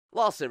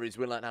Last series,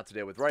 we learned how to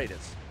deal with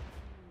raiders.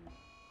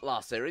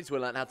 Last series, we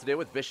learned how to deal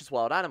with vicious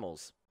wild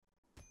animals.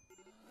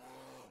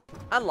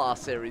 And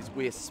last series,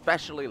 we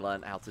especially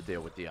learned how to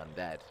deal with the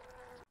undead.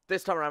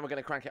 This time around, we're going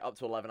to crank it up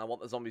to 11. I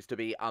want the zombies to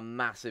be a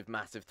massive,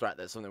 massive threat.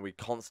 That's something we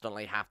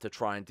constantly have to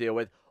try and deal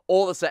with.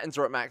 All the settings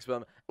are at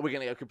maximum. We're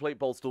going to go complete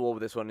balls to the wall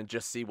with this one and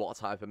just see what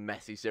type of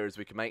messy series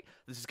we can make.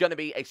 This is going to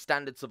be a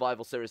standard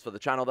survival series for the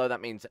channel, though.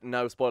 That means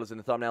no spoilers in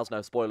the thumbnails,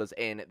 no spoilers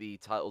in the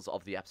titles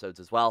of the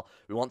episodes as well.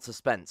 We want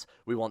suspense,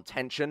 we want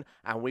tension,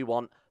 and we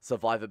want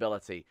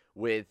survivability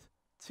with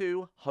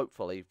two,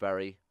 hopefully,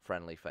 very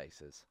friendly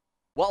faces.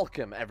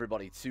 Welcome,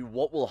 everybody, to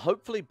what will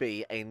hopefully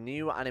be a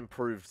new and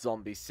improved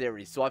zombie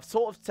series. So I've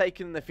sort of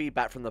taken the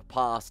feedback from the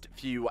past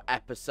few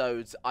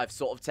episodes. I've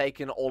sort of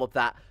taken all of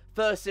that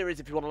first series,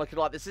 if you want to look at it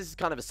like this. This is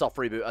kind of a soft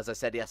reboot, as I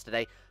said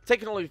yesterday.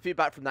 Taking all of your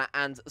feedback from that,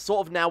 and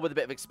sort of now with a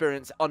bit of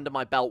experience under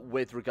my belt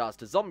with regards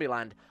to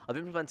Zombieland, I've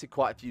implemented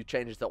quite a few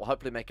changes that will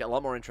hopefully make it a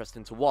lot more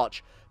interesting to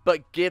watch,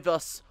 but give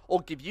us, or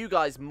give you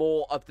guys,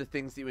 more of the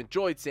things that you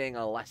enjoyed seeing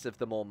and less of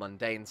the more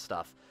mundane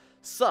stuff.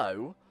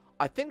 So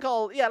I think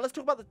let's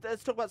talk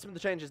about some of the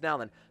changes now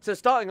then. So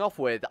starting off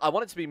with, I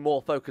want it to be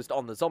more focused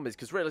on the zombies,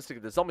 because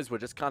realistically the zombies were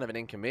just kind of an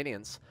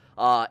inconvenience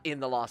in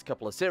the last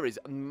couple of series.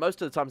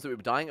 Most of the times that we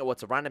were dying were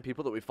to random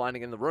people that we're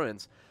finding in the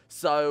ruins.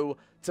 So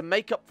to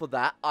make up for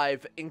that,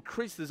 I've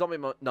increased the zombie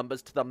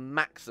numbers to the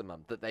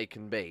maximum that they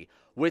can be.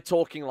 We're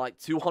talking like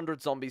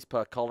 200 zombies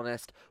per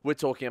colonist. We're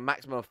talking a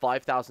maximum of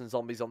 5,000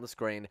 zombies on the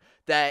screen.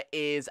 There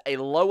is a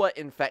lower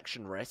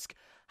infection risk.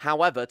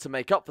 However, to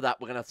make up for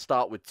that, we're going to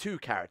start with 2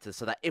 characters,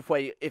 so that if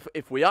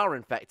we are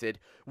infected,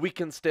 we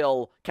can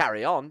still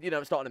carry on. You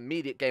know, it's not an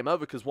immediate game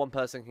over, because one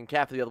person can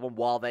care for the other one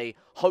while they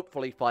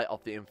hopefully fight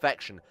off the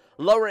infection.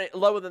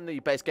 Lower than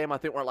the base game. I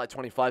think we're at like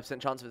 25%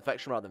 chance of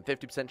infection rather than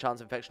 50% chance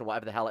of infection, or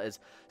whatever the hell it is.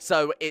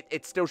 So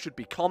it still should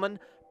be common,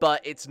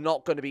 but it's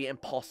not going to be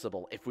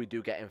impossible if we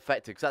do get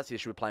infected, because that's the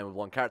issue with playing with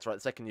one character, right?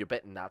 The second you're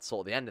bitten, that's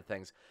sort of the end of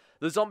things.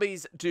 The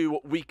zombies do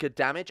weaker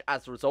damage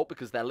as a result,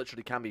 because there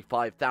literally can be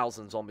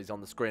 5,000 zombies on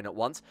the screen at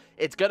once.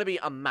 It's going to be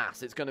a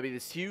mass. It's going to be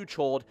this huge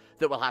horde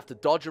that will have to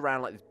dodge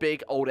around like these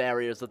big old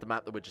areas of the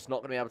map that we're just not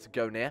going to be able to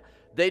go near.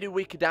 They do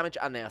weaker damage,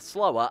 and they are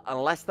slower,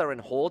 unless they're in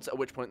hordes, at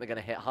which point they're going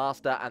to hit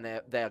faster, and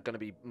they are going to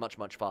be much,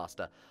 much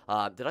faster.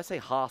 Did I say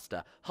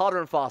faster? Harder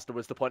and faster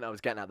was the point I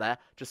was getting at there.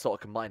 Just sort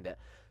of combined it.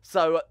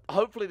 So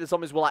hopefully the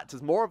zombies will act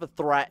as more of a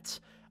threat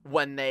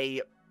when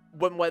they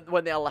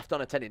are left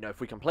unattended. You know, if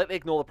we completely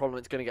ignore the problem,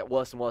 it's going to get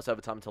worse and worse over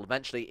time until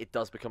eventually it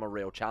does become a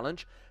real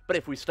challenge. But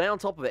if we stay on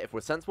top of it, if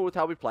we're sensible with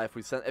how we play, if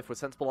we're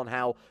sensible on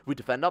how we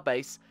defend our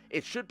base,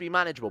 it should be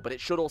manageable. But it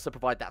should also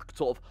provide that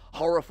sort of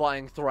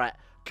horrifying threat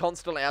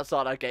constantly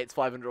outside our gates.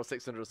 500 or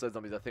 600 or so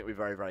zombies, I think would be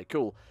very, very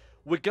cool.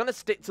 We're going to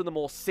stick to the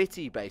more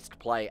city-based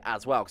play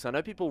as well, because I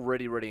know people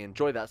really, really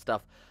enjoy that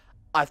stuff.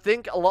 I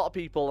think a lot of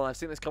people, and I've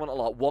seen this comment a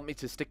lot, want me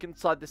to stick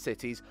inside the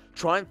cities,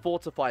 try and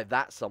fortify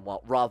that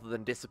somewhat, rather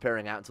than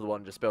disappearing out into the one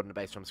and just building a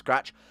base from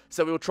scratch.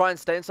 So we will try and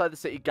stay inside the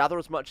city, gather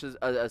as much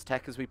as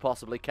tech as we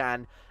possibly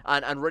can,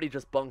 and really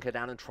just bunker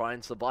down and try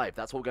and survive.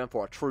 That's what we're going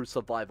for, a true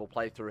survival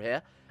playthrough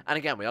here. And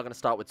again, we are going to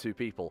start with 2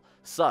 people.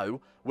 So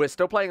we're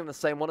still playing in the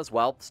same one as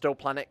well. Still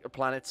planet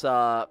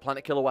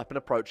killer weapon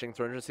approaching,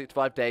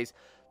 365 days.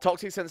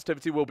 Toxic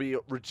sensitivity will be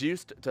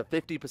reduced to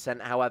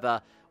 50%.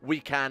 However, we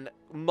can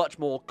much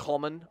more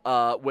common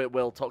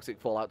will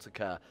toxic fallouts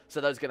occur. So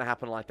those are going to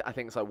happen, like, I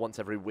think it's like once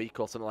every week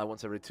or something, like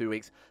once every 2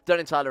 weeks. Don't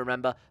entirely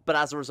remember, but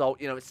as a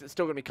result, you know, it's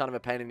still going to be kind of a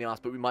pain in the ass,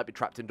 but we might be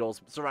trapped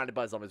indoors surrounded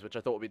by zombies, which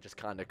I thought would be just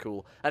kind of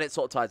cool, and it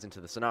sort of ties into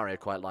the scenario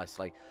quite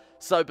nicely.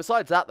 So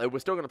besides that, though, we're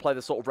still going to play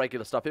the sort of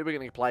regular stuff here. We're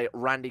going to play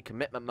Randy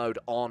commitment mode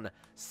on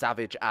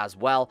Savage as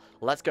well.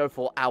 Let's go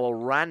for our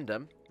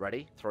random.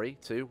 Ready? 3,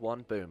 2,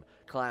 1, boom.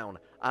 Clown.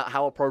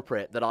 How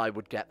appropriate that I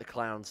would get the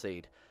clown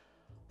seed.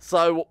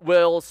 So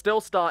we'll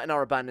still start in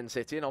our abandoned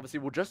city, and obviously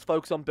we'll just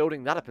focus on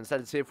building that up instead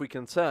and see if we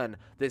can turn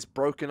this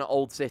broken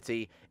old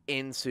city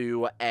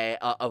into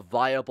a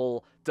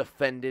viable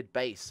defended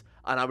base.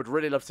 And I would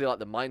really love to see, like,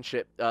 the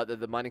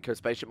the Mining Co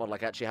spaceship mod,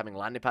 like, actually having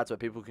landing pads where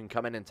people can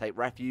come in and take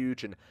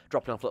refuge and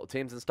dropping off little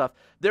teams and stuff.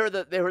 There are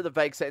the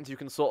vague settings you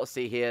can sort of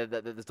see here,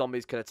 that the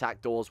zombies can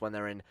attack doors when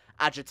they're in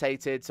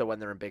agitated, so when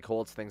they're in big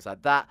hordes, things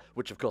like that,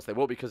 which of course they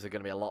will, because there are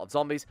going to be a lot of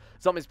zombies.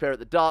 Zombies appear at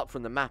the dark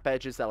from the map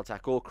edges. They'll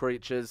attack all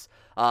creatures.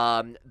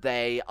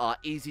 They are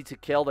easy to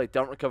kill. They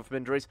don't recover from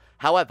injuries.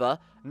 However,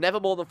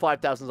 never more than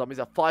 5,000 zombies.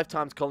 Are 5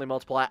 times colony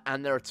multiplier,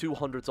 and there are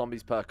 200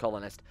 zombies per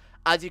colonist.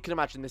 As you can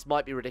imagine, this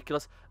might be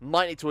ridiculous.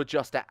 Might need to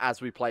adjust it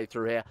as we play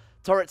through here.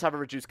 Turrets have a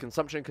reduced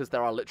consumption because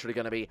there are literally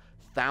going to be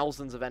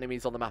thousands of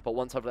enemies on the map at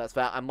once. Hopefully that's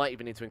fair. I might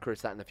even need to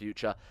increase that in the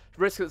future.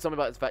 Risk that zombie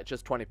bites affect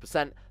just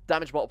 20%.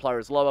 Damage multiplier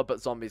is lower,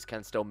 but zombies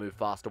can still move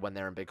faster when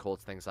they're in big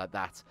hordes, things like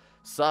that.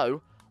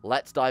 So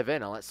let's dive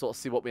in and let's sort of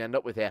see what we end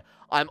up with here.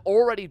 I'm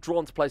already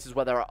drawn to places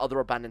where there are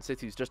other abandoned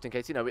cities, just in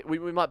case, you know, we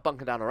might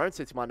bunker down our own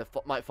city,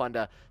 might find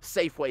a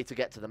safe way to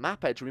get to the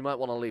map edge. We might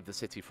want to leave the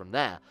city from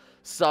there.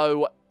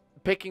 So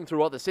picking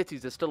through other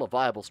cities is still a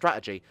viable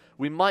strategy.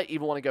 We might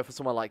even want to go for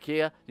somewhere like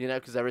here, you know,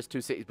 because there is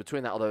 2 cities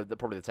between that, although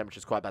probably the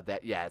temperature's quite bad there.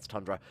 Yeah, it's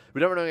tundra.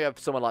 We don't really go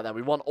for somewhere like that.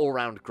 We want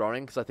all-round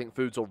growing, because I think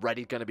food's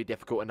already going to be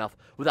difficult enough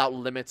without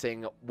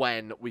limiting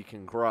when we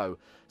can grow.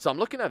 So I'm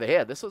looking over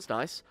here. This looks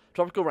nice.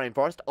 Tropical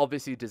rainforest.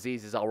 Obviously,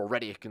 diseases are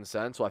already a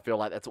concern, so I feel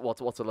like that's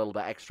what's a little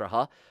bit extra,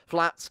 huh?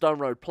 Flat, stone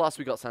road plus.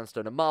 We got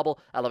sandstone and marble.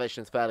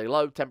 Elevation is fairly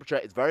low. Temperature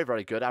is very,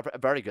 very good.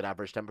 Very good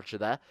average temperature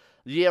there.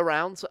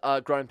 Year-round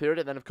growing period,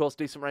 and then, of course,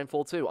 decent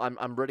rainfall too.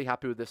 I'm really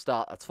happy with this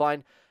start. That's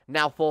fine.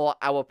 Now, for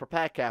our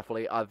prepare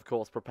carefully, I've, of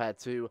course, prepared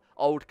 2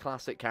 old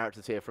classic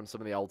characters here from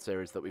some of the old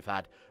series that we've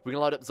had. We're going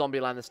to load up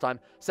Zombieland this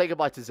time. Say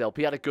goodbye to Zilp.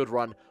 He had a good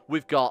run.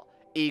 We've got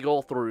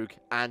Igor, Thrug,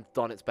 and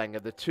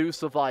Donitsbenga, the 2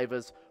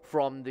 survivors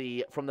from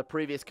the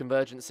previous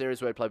Convergence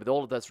series where we played with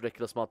all of those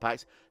ridiculous mod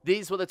packs.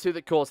 These were the 2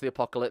 that caused the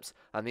apocalypse,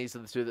 and these are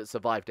the 2 that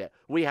survived it.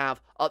 We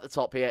have, at the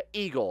top here,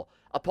 Igor,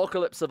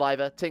 apocalypse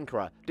survivor,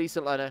 tinkerer,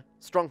 decent learner,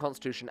 strong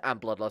constitution, and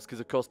bloodlust,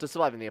 because, of course, to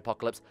survive in the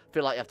apocalypse,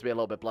 feel like you have to be a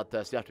little bit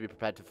bloodthirsty, you have to be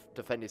prepared to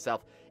defend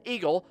yourself.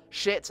 Igor,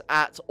 shit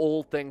at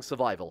all things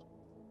survival.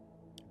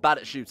 Bad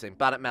at shooting,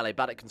 bad at melee,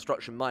 bad at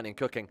construction, mining,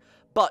 cooking.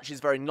 But she's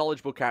a very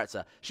knowledgeable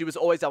character. She was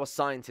always our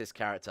scientist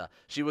character.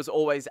 She was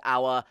always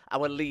our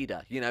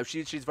leader. You know,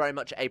 she's very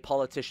much a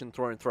politician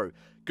through and through.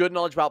 Good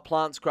knowledge about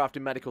plants,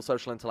 crafting, medical,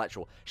 social,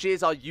 intellectual. She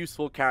is our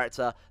useful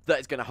character that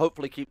is going to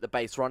hopefully keep the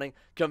base running.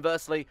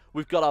 Conversely,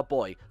 we've got our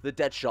boy, the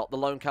Deadshot, the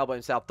lone cowboy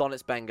himself,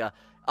 Donitsbenga.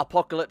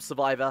 Apocalypse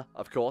survivor,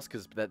 of course,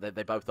 because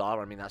they both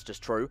are. I mean, that's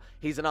just true.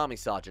 He's an army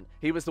sergeant.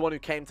 He was the one who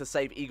came to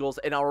save Eagles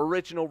in our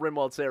original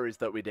Rimworld series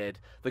that we did,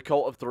 the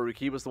Cult of Thrug.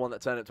 He was the one that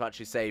turned it to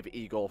actually save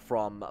Igor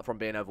from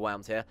being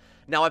overwhelmed here.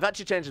 Now, I've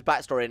actually changed his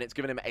backstory, and it's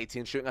given him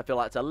 18 shooting. I feel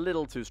like it's a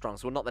little too strong,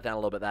 so we'll knock that down a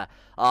little bit there.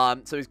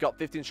 So he's got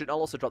 15 shooting. I'll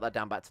also drop that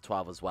down back to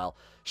 12 as well.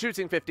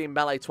 Shooting 15,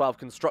 melee 12,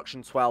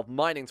 construction 12,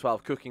 mining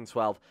 12, cooking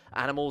 12,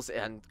 animals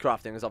and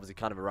crafting is obviously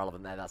kind of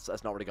irrelevant there.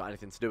 That's not really got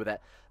anything to do with it.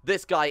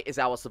 This guy is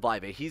our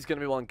survivor. He's going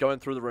to be one going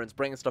through the ruins,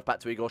 bringing stuff back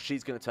to Igor.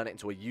 She's going to turn it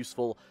into a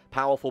useful,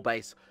 powerful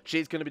base.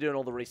 She's going to be doing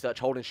all the research,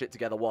 holding shit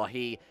together while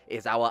he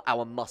is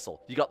our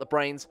muscle. You got the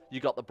brains,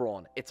 you got the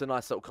brawn. It's a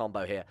nice little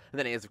combo here. And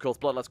then he is, of course,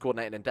 bloodlust,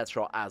 coordinated, and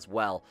deathshot as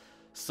well.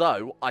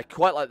 So, I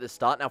quite like this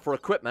start. Now, for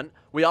equipment,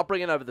 we are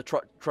bringing over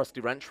the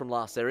trusty wrench from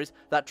last series.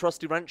 That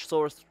trusty wrench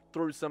saw us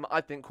through some, I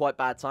think, quite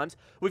bad times.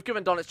 We've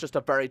given Donitz just a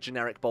very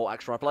generic bolt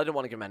action rifle. I didn't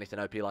want to give him anything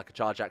OP like a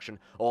charge action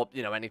or,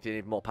 you know, anything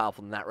even more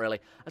powerful than that,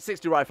 really. A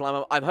 60 rifle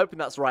ammo. I'm hoping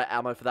that's the right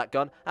ammo for that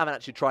gun. I haven't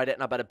actually tried it,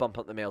 and I better bump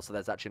up the meal so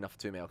there's actually enough for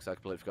 2 meals, because I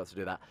completely forgot to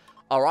do that.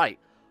 All right.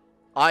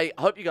 I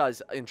hope you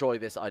guys enjoy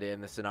this idea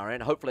in this scenario,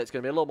 and hopefully it's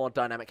going to be a little more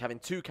dynamic having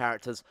 2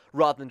 characters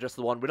rather than just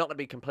the one. We're not going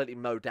to be completely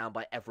mowed down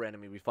by every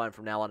enemy we find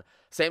from now on.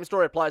 Same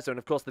story applies though, and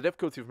of course the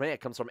difficulty from here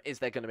comes from, is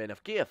there going to be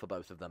enough gear for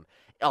both of them?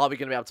 Are we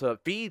going to be able to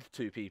feed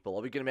 2 people?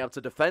 Are we going to be able to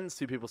defend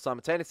 2 people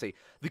simultaneously?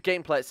 The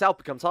gameplay itself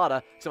becomes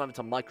harder, so I'm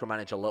having to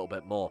micromanage a little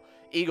bit more.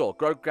 Igor,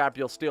 go grab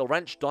your steel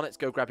wrench. Donitz,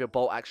 go grab your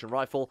bolt action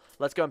rifle.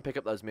 Let's go and pick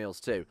up those meals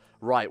too.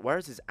 Right, where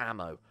is his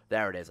ammo?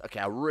 There it is. Okay,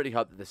 I really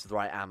hope that this is the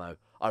right ammo.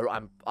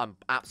 I'm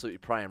absolutely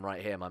praying right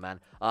here, my man.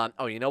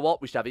 Oh, you know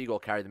what? We should have Igor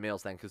carry the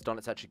meals then, because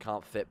Donitz actually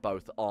can't fit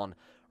both on.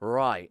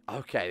 Right,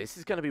 okay, this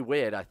is going to be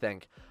weird, I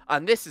think.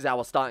 And this is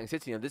our starting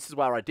city, and this is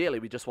where ideally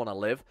we just want to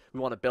live. We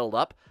want to build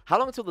up. How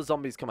long until the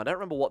zombies come? I don't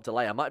remember what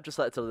delay. I might have just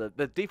set it to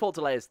the default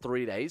delay is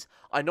 3 days.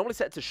 I normally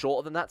set it to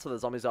shorter than that, so the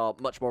zombies are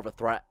much more of a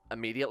threat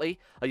immediately.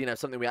 You know,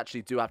 something we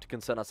actually do have to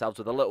concern ourselves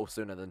with a little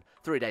sooner than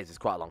 3 days is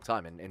quite a long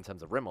time in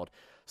terms of Rimworld.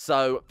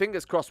 So,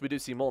 fingers crossed we do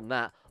see more than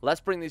that.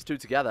 Let's bring these 2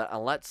 together,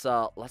 and let's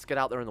get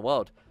out there in the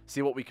world.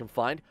 See what we can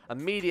find.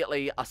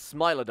 Immediately, a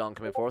Smilodon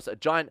coming for us. A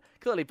giant,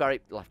 clearly very...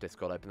 Left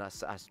Discord open.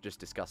 That's just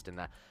disgusting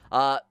there.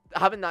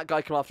 Having that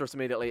guy come after us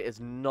immediately is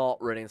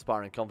not really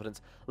inspiring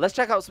confidence. Let's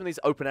check out some of these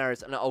open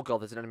areas. And, oh, God,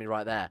 there's an enemy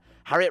right there.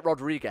 Harriet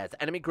Rodriguez,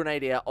 enemy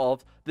grenadier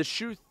of the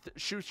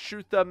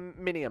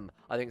Shoothaminium,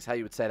 I think is how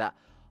you would say that.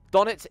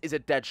 Donitz is a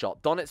dead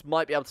shot. Donitz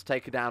might be able to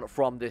take her down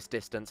from this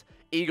distance.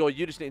 Igor,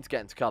 you just need to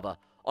get into cover.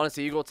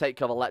 Honestly, you got to take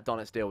cover, let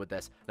Donitz deal with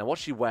this. Now,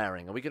 what's she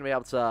wearing? Are we going to be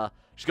able to...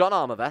 She's got an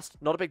armor vest,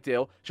 not a big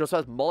deal. She also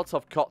has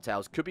Molotov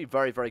cocktails. Could be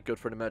very, very good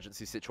for an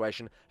emergency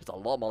situation. There's a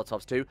lot of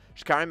Molotovs too.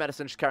 She's carrying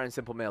medicine, she's carrying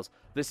simple meals.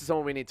 This is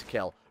someone we need to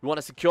kill. We want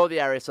to secure the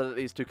area so that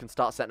these 2 can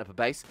start setting up a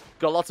base.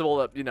 Got lots of all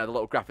the, you know, the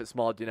little graphics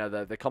mod, you know,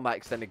 the combat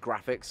extended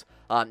graphics.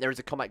 There is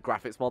a combat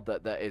graphics mod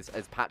that is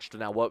patched to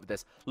now work with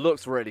this.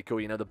 Looks really cool,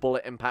 you know, the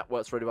bullet impact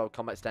works really well with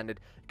combat extended,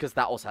 because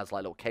that also has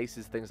like little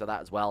cases, things like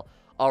that as well.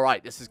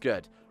 Alright, this is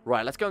good.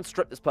 Right, let's go and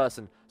strip this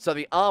person. So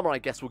the armor, I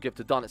guess, we'll give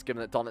to Donitz,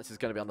 given that Donitz is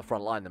going to be on the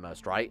front line the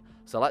most, right?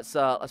 So let's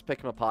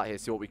pick him apart here,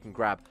 see what we can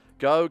grab.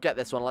 Go get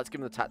this one. Let's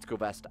give him the tactical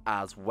vest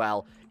as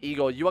well.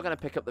 Igor, you are going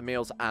to pick up the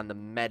meals and the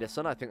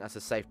medicine. I think that's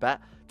a safe bet.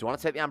 Do you want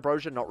to take the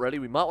ambrosia? Not really.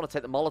 We might want to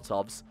take the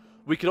Molotovs.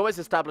 We could always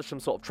establish some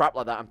sort of trap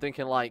like that. I'm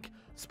thinking like,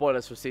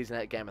 spoilers for Season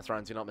 8 Game of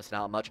Thrones, you're not missing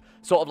out on much.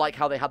 Sort of like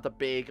how they had the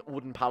big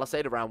wooden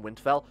palisade around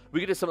Winterfell.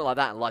 We could do something like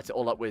that and light it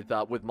all up with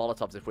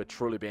Molotovs if we're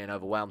truly being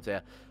overwhelmed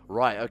here.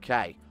 Right,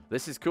 okay.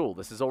 This is cool.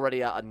 This is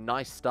already a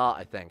nice start,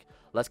 I think.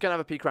 Let's go and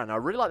have a peek around. Now, I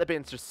really like there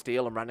being just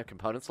steel and random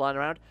components lying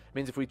around. It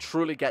means if we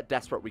truly get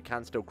desperate, we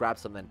can still grab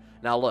something.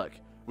 Now, look.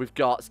 We've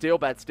got steel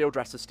bed, steel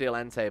dresser, steel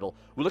end table.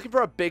 We're looking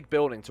for a big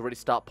building to really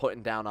start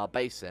putting down our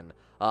base in,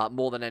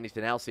 more than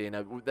anything else here. You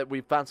know,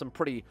 we've found some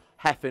pretty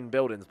heffing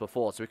buildings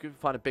before, so we could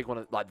find a big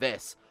one like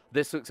this.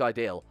 This looks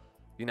ideal.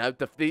 You know,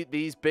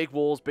 these big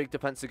walls, big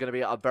defense are going to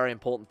be a very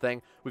important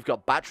thing. We've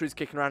got batteries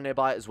kicking around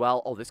nearby as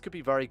well. Oh, this could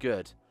be very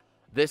good.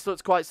 This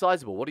looks quite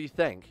sizable. What do you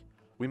think?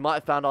 We might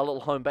have found our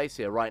little home base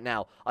here right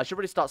now. I should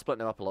really start splitting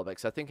them up a little bit,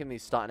 because I think in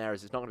these starting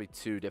areas, it's not going to be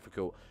too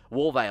difficult.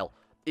 Wall veil.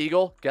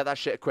 Eagle, get that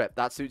shit equipped.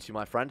 That suits you,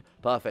 my friend.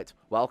 Perfect.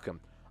 Welcome.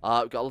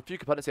 We've got a few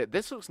components here.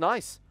 This looks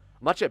nice.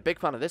 I'm actually a big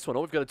fan of this one.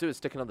 All we've got to do is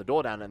stick another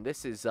door down, and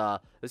this is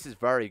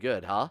very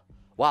good, huh?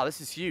 Wow,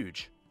 this is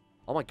huge.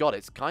 Oh my god,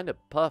 it's kind of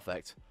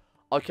perfect.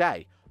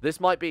 Okay, this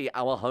might be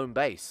our home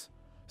base.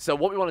 So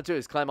what we want to do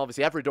is claim,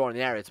 obviously, every door in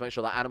the area to make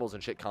sure that animals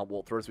and shit can't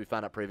walk through, as we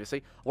found out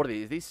previously. What are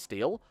these? Are these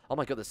steel? Oh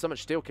my god, there's so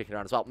much steel kicking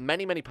around as well.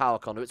 Many, many power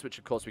conduits, which,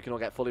 of course, we can all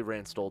get fully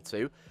reinstalled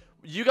too.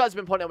 You guys have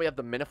been pointing out we have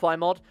the Minify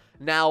mod.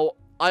 Now,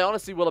 I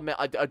honestly will admit,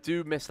 I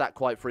do miss that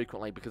quite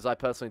frequently because I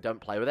personally don't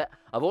play with it.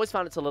 I've always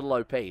found it's a little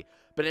OP.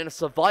 But in a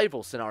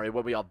survival scenario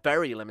where we are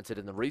very limited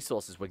in the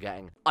resources we're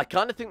getting, I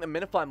kind of think the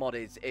Minify mod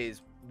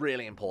is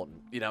really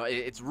important. You know,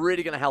 it's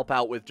really going to help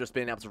out with just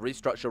being able to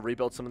restructure,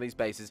 rebuild some of these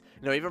bases.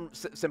 You know, even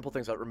simple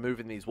things like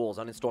removing these walls,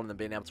 uninstalling them,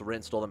 being able to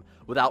reinstall them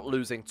without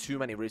losing too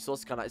many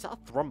resources. Kind of, is that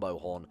a thrombo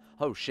horn?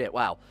 Oh shit,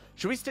 wow.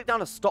 Should we stick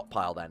down a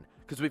stockpile then?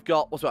 Because we've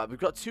got, what's that? We've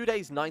got 2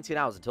 days, 19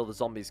 hours until the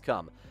zombies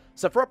come.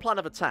 So for a plan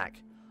of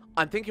attack,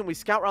 I'm thinking we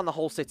scout around the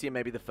whole city in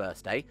maybe the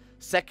first day.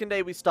 Second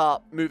day, we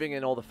start moving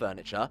in all the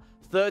furniture.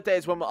 Third day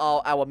is when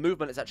our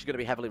movement is actually going to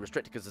be heavily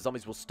restricted because the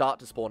zombies will start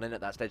to spawn in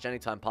at that stage.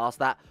 Anytime past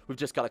that, we've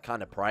just got to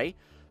kind of pray.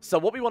 So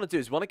what we want to do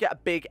is we want to get a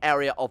big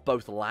area of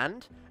both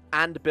land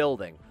and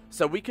building.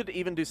 So we could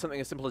even do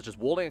something as simple as just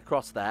walling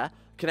across there,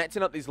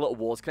 connecting up these little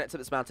walls, connecting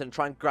this mountain, and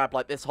try and grab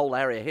like this whole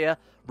area here,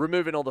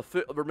 removing all the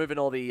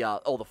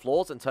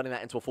floors and turning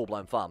that into a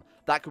full-blown farm.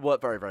 That could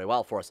work very, very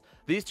well for us.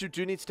 These two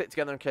do need to stick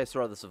together in case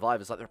there are other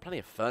survivors. Like, there are plenty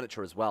of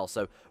furniture as well,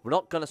 so we're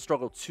not going to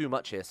struggle too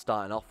much here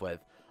starting off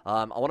with.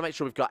 I want to make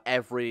sure we've got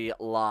every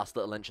last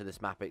little inch of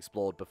this map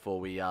explored before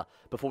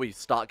we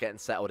start getting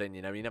settled in.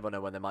 You know, you never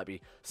know when there might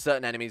be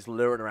certain enemies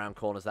luring around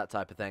corners, that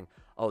type of thing.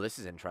 Oh, this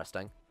is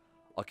interesting.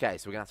 Okay,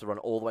 so we're going to have to run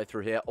all the way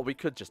through here, or we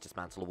could just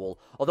dismantle a wall.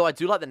 Although I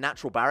do like the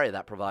natural barrier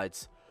that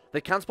provides. They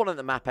can spawn at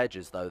the map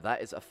edges, though.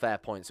 That is a fair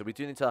point. So we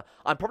do need to...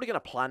 I'm probably going to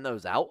plan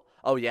those out.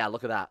 Oh, yeah,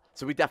 look at that.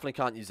 So we definitely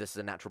can't use this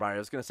as a natural barrier. I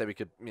was going to say we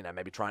could, you know,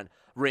 maybe try and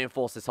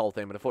reinforce this whole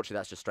thing, but unfortunately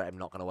that's just straight up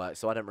not going to work.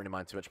 So I don't really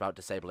mind too much about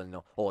disabling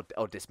or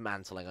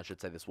dismantling, I should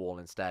say, this wall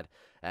instead.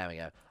 There we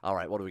go. All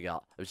right, what do we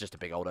got? It was just a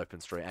big old open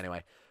street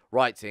anyway.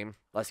 Right, team.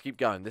 Let's keep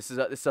going. This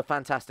is a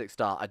fantastic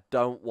start. I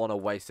don't want to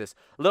waste this.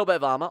 A little bit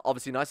of armor.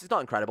 Obviously nice. It's not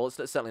incredible. It's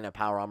certainly no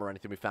power armor or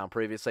anything we found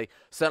previously.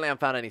 Certainly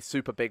haven't found any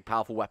super big,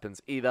 powerful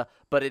weapons either,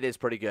 but it is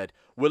pretty good.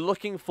 We're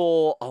looking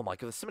for... Oh, my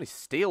God. There's so many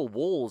steel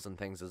walls and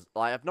things.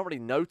 I've not really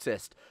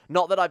noticed.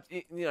 Not that I've...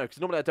 You know, because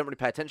normally I don't really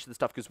pay attention to this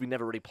stuff because we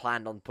never really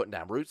planned on putting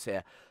down roots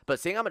here. But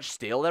seeing how much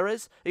steel there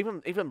is,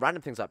 even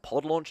random things like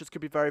pod launchers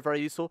could be very,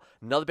 very useful.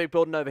 Another big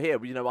building over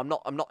here. You know, I'm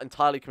not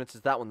entirely committed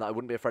to that one, that I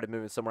wouldn't be afraid of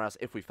moving somewhere else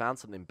if we found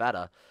something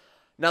better.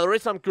 Now, the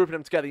reason I'm grouping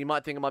them together, you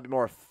might think it might be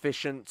more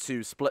efficient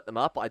to split them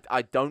up.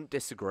 I don't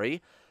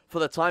disagree. For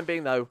the time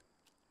being, though,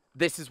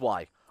 this is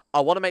why.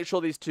 I want to make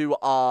sure these two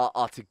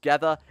are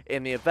together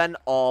in the event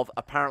of,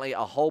 apparently,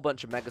 a whole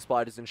bunch of mega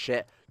spiders and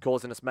shit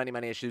causing us many,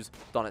 many issues.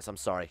 Donitz, I'm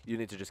sorry. You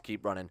need to just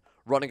keep running.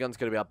 Running gun's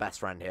going to be our best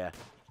friend here.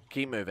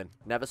 Keep moving.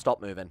 Never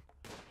stop moving.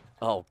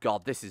 Oh,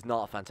 God, this is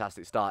not a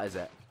fantastic start, is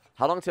it?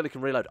 How long until he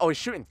can reload? Oh, he's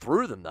shooting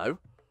through them, though.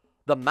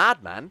 The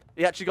madman.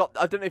 He actually got...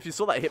 I don't know if you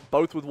saw that. He hit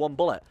both with one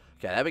bullet.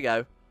 Okay, there we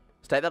go.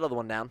 Let's take that other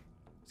one down.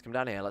 Let's come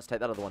down here. Let's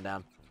take that other one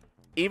down.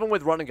 Even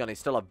with running gun, he's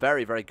still a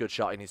very, very good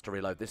shot. He needs to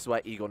reload. This is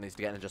where Eagle needs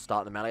to get in and just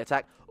start the melee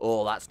attack.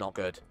 Oh, that's not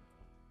good.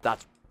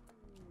 That's...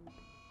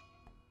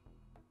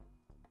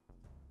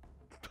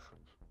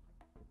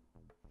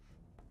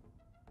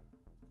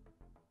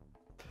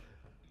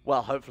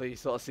 Well, hopefully you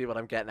sort of see what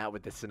I'm getting at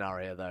with this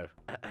scenario, though.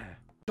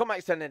 Combat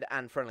extended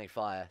and friendly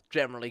fire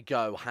generally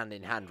go hand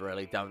in hand,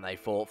 really, don't they?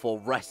 For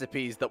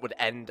recipes that would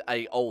end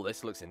a... Oh,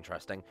 this looks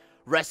interesting.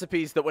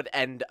 Recipes that would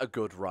end a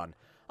good run.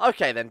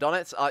 Okay, then,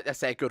 Donitz. I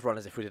say a good run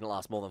as if we didn't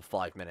last more than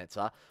 5 minutes,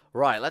 huh?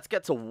 Right, let's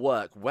get to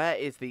work. Where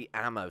is the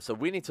ammo? So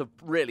we need to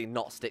really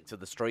not stick to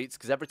the streets,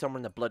 because every time we're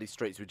in the bloody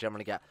streets, we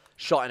generally get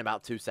shot in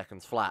about 2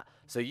 seconds flat.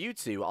 So you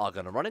two are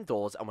going to run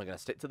indoors, and we're going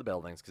to stick to the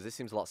buildings, because this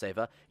seems a lot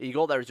safer.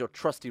 Eagle, there is your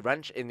trusty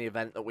wrench in the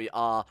event that we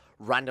are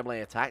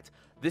randomly attacked.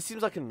 This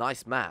seems like a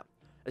nice map.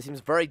 It seems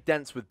very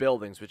dense with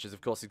buildings, which is,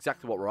 of course,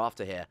 exactly what we're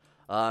after here.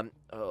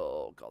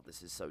 Oh, God,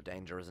 this is so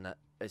danger, isn't it?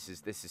 This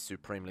is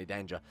supremely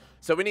danger.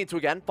 So we need to,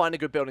 again, find a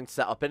good building to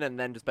set up in and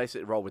then just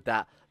basically roll with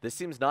that. This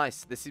seems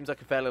nice. This seems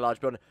like a fairly large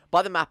building.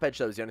 By the map edge,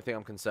 though, is the only thing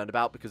I'm concerned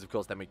about because, of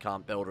course, then we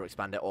can't build or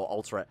expand it or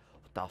alter it.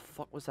 What the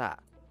fuck was that?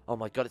 Oh,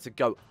 my God, it's a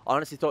goat. I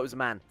honestly thought it was a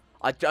man.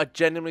 I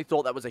genuinely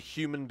thought that was a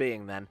human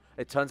being then.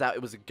 It turns out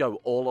it was a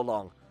goat all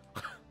along.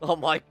 Oh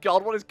my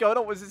god, what is going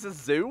on? Was this a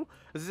zoo?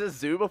 Was this a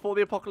zoo before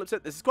the apocalypse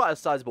hit? This is quite a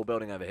sizable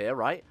building over here,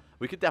 right?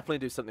 We could definitely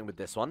do something with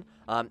this one.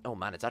 Oh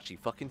man, it's actually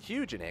fucking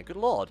huge in here. Good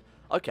lord.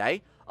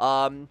 Okay.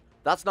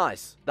 That's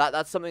nice.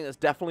 That's something that's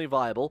definitely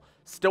viable.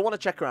 Still want to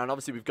check around.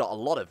 Obviously, we've got a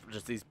lot of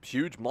just these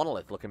huge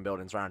monolith-looking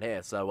buildings around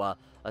here. So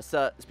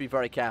let's be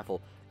very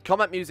careful.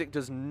 Combat music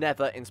does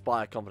never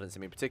inspire confidence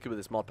in me, particularly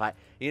with this mod pack.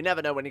 You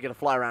never know when you're going to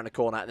fly around a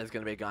corner and there's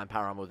going to be a guy in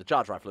power armor with a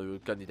charge rifle who will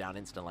gun you down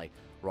instantly.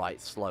 Right,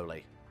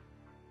 slowly.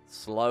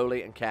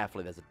 Slowly and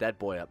carefully. There's a dead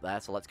boy up there,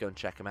 so let's go and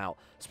check him out.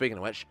 Speaking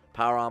of which,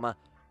 power armor,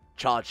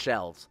 charged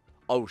shells.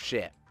 Oh,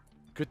 shit.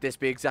 Could this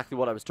be exactly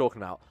what I was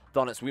talking about?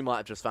 Donitz, we might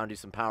have just found you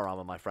some power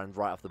armor, my friend,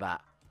 right off the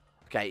bat.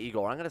 Okay,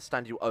 Igor, I'm going to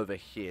stand you over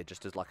here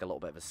just as like a little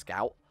bit of a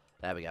scout.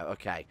 There we go.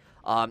 Okay.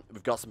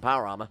 We've got some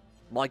power armor.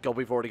 My god,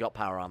 we've already got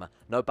power armor.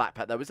 No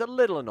backpack, though. It's a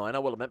little annoying, I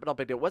will admit, but not a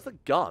big deal. Where's the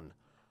gun?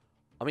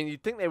 I mean,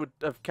 you'd think they would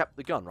have kept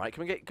the gun, right?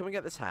 Can we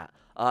get this hat?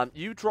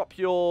 You drop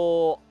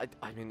your...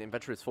 I mean,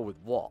 inventory is full with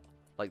what?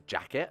 Like,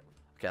 jacket?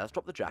 Okay, let's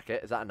drop the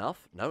jacket. Is that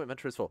enough? No,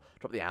 inventory is full.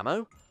 Drop the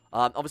ammo.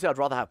 Obviously, I'd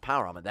rather have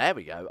power armor. There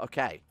we go.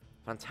 Okay.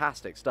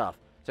 Fantastic stuff.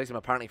 Takes him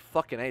apparently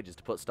fucking ages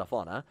to put stuff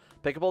on, huh?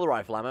 Pick up all the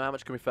rifle ammo. How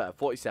much can we fit?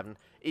 47.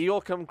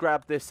 Eeyore, come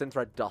grab this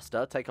synthread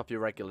duster. Take off your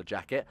regular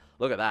jacket.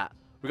 Look at that.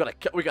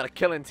 We got a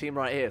killing team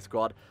right here,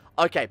 squad.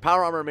 Okay,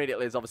 power armor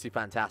immediately is obviously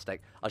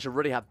fantastic. I should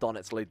really have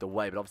Donitz lead the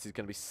way, but obviously he's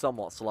going to be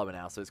somewhat slower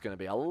now, so it's going to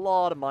be a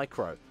lot of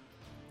micro.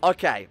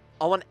 Okay,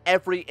 I want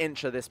every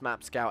inch of this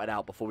map scouted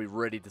out before we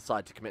really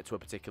decide to commit to a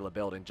particular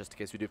building, just in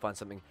case we do find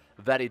something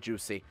very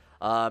juicy.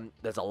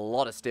 There's a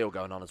lot of steel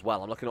going on as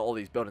well. I'm looking at all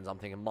these buildings, I'm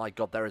thinking, my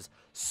god, there is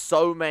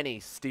so many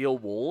steel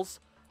walls.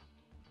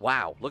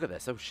 Wow, look at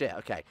this. Oh, shit.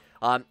 Okay.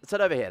 Let's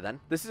head over here,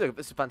 then. This is a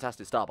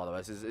fantastic start, by the way.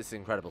 This is an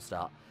incredible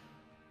start.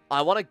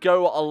 I want to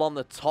go along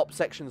the top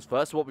sections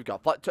first. What we've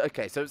got.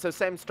 Okay, so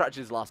same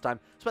strategy as last time.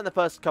 Spend the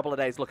first couple of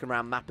days looking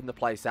around, mapping the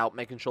place out,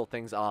 making sure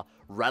things are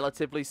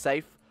relatively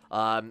safe.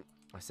 I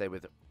say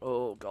with,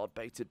 oh god,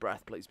 bated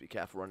breath. Please be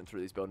careful running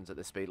through these buildings at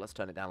this speed. Let's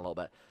turn it down a little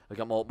bit. We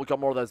got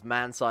more of those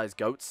man-sized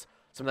goats.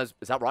 Some of those,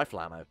 is that rifle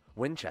ammo?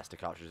 Winchester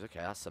cartridges. Okay,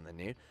 that's something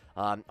new.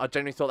 I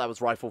generally thought that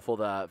was rifle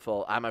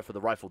for ammo for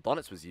the rifle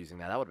Donitz was using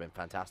there. That would have been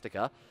fantastic,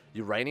 huh?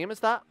 Uranium is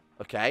that?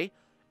 Okay.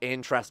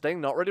 Interesting.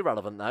 Not really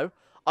relevant though.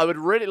 I would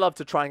really love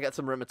to try and get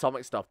some Rim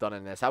Atomic stuff done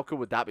in this. How cool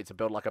would that be to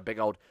build like a big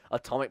old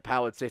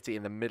atomic-powered city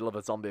in the middle of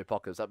a zombie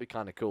apocalypse? That'd be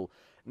kind of cool.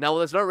 Now,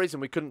 there's no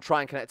reason we couldn't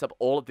try and connect up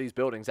all of these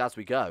buildings as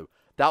we go.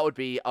 That would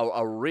be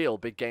a real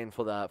big gain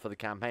for the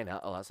campaign.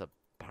 Oh, that's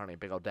apparently a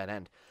big old dead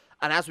end.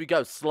 And as we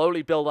go,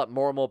 slowly build up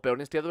more and more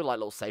buildings together with like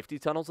little safety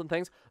tunnels and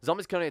things.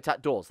 Zombies can only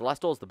attack doors. The less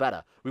doors, the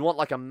better. We want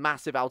like a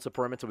massive outer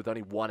perimeter with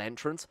only one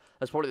entrance.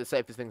 That's probably the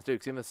safest thing to do,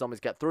 because even if zombies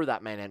get through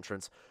that main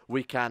entrance,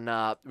 we can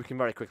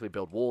very quickly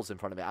build walls in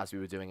front of it, as we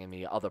were doing in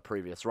the other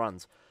previous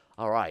runs.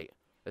 All right,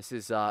 this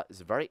is a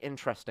very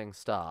interesting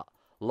start.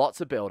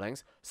 Lots of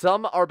buildings.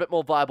 Some are a bit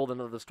more viable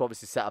than others to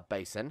obviously set up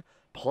base in.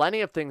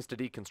 Plenty of things to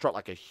deconstruct,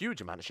 like a huge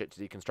amount of shit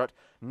to deconstruct.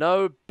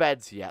 No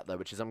beds yet, though,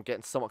 which is I'm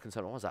getting somewhat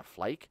concerned. What was that,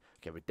 flake?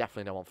 Okay, we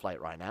definitely don't want flake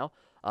right now.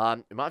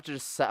 We might have to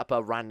just set up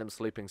a random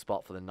sleeping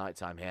spot for the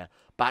nighttime here.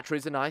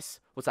 Batteries are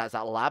nice. What's that? Is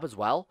that a lab as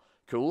well?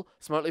 Cool.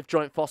 Smoke leaf,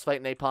 joint,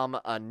 phosphate, napalm,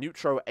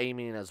 neutro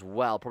amine as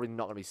well. Probably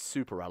not going to be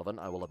super relevant,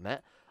 I will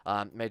admit.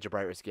 Major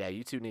break risk. Yeah,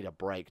 you two need a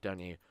break, don't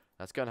you?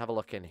 Let's go and have a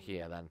look in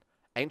here, then.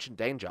 Ancient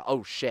danger.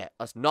 Oh, shit.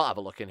 Let's not have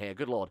a look in here.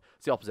 Good lord.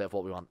 It's the opposite of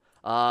what we want.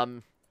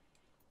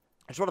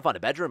 I just want to find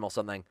a bedroom or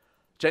something.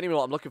 Genuinely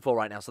what I'm looking for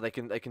right now, so they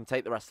can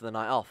take the rest of the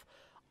night off.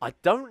 I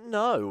don't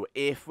know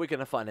if we're going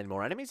to find any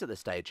more enemies at this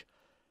stage.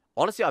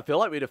 Honestly, I feel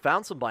like we'd have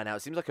found some by now.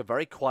 It seems like a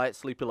very quiet,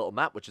 sleepy little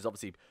map, which is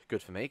obviously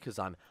good for me, because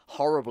I'm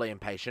horribly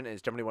impatient.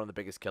 It's generally one of the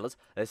biggest killers.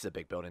 This is a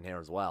big building here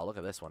as well. Look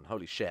at this one.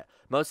 Holy shit.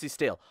 Mostly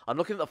steel. I'm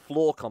looking at the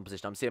floor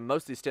composition. I'm seeing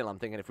mostly steel. I'm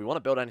thinking if we want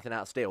to build anything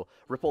out of steel,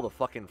 rip all the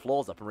fucking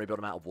floors up and rebuild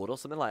them out of wood or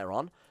something later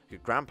on.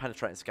 Good ground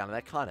penetrating scanner.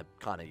 They're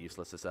kind of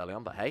useless this early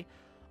on, but hey.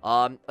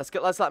 Let's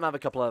let them have a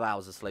couple of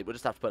hours of sleep. We'll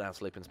just have to put down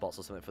sleeping spots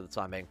or something for the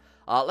time being.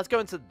 Let's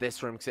go into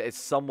this room because it's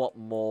somewhat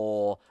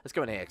more... Let's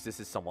go in here because this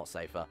is somewhat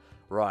safer.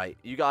 Right,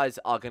 you guys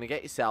are going to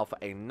get yourself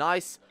a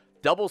nice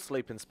double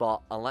sleeping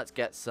spot, and let's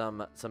get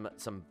some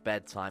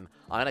bedtime.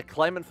 I'm going to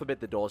claim and forbid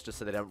the doors just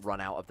so they don't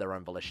run out of their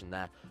own volition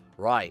there.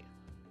 Right.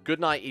 Good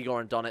night,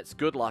 Igor and Donitz.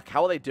 Good luck.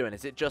 How are they doing?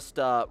 Is it just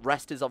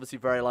rest is obviously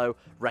very low,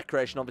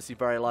 recreation obviously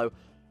very low.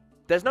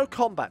 There's no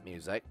combat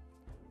music,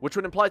 which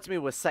would imply to me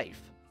we're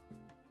safe.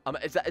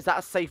 Is that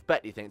a safe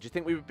bet, do you think? Do you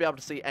think we would be able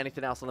to see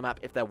anything else on the map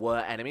if there were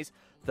enemies?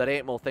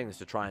 38 more things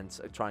to try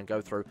and go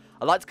through.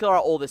 I'd like to clear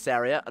out all this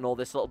area and all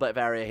this little bit of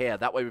area here.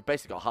 That way we've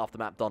basically got half the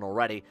map done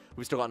already.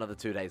 We've still got another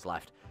 2 days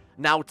left.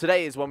 Now,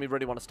 today is when we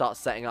really want to start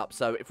setting up.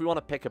 So if we want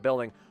to pick a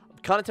building, I'm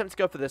kind of tempted to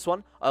go for this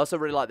one. I also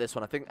really like this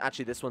one. I think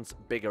actually this one's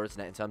bigger, isn't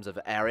it, in terms of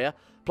area.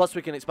 Plus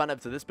we can expand over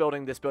to this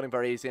building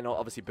very easy, and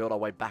obviously build our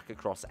way back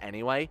across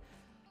anyway.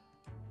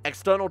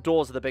 External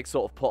doors are the big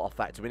sort of put-off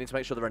factor. We need to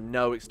make sure there are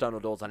no external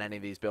doors on any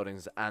of these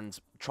buildings and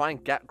try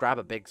and grab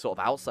a big sort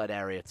of outside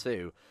area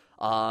too.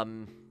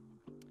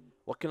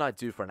 What can I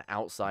do for an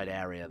outside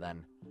area,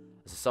 then?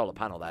 There's a solar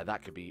panel there.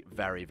 That could be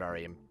very,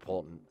 very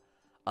important.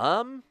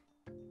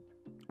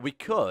 We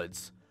could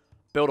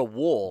build a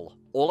wall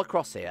all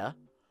across here,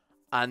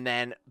 and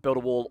then build a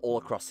wall all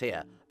across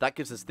here. That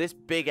gives us this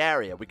big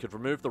area. We could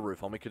remove the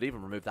roof on. We could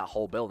even remove that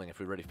whole building if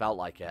we really felt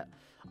like it,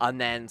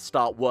 and then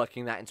start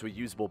working that into a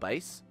usable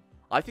base.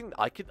 I think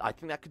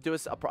that could do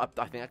us. I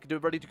think that could do a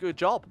really good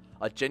job.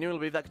 I genuinely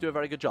believe that could do a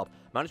very good job.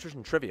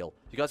 Malnutrition trivial.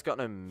 You guys got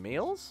no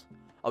meals?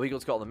 Oh,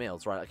 Eagle's got all the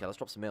meals, right? Okay, let's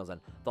drop some meals then.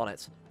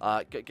 Donitz,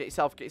 get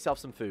yourself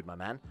some food, my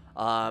man.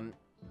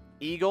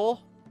 Igor,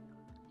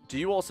 do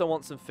you also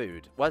want some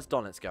food? Where's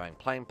Donitz going?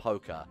 Playing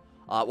poker.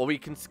 Well, we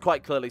can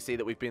quite clearly see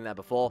that we've been there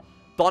before.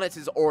 Donitz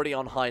is already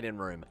on hiding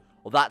room.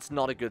 Well, that's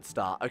not a good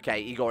start.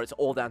 Okay, Igor, it's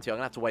all down to you. I'm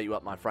going to have to wake you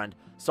up, my friend.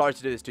 Sorry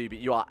to do this to you, but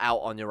you are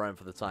out on your own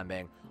for the time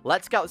being.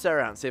 Let's scout this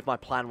area out and see if my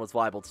plan was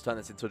viable to turn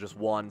this into just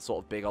one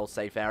sort of big old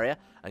safe area.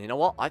 And you know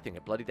what? I think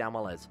it bloody damn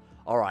well is.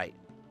 All right.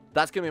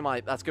 That's gonna be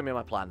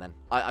my plan then.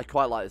 I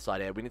quite like this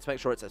idea. We need to make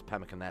sure it says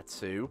pemmican there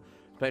too.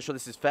 Make sure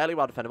this is fairly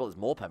well defendable. There's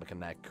more pemmican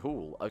there.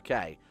 Cool.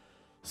 Okay.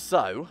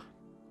 So,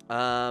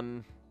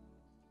 well,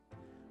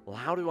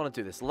 how do we want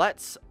to do this?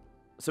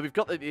 So we've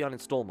got the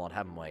uninstall mod,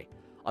 haven't we?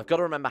 I've got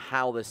to remember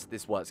how this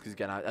works, because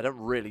again, I don't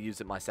really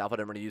use it myself. I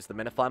don't really use the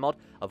minify mod.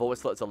 I've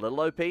always thought it's a little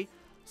OP.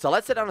 So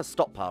let's set down a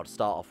stockpile to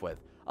start off with.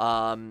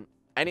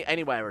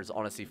 Anywhere is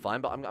honestly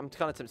fine, but I'm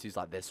kind of tempted to use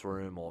like this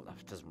room, or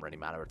it doesn't really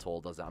matter at all,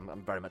 does it?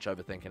 I'm very much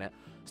overthinking it.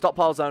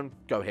 Stockpile zone,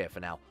 go here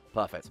for now.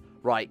 Perfect.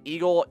 Right,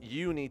 Igor,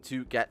 you need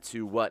to get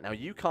to work. Now,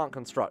 you can't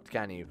construct,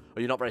 can you?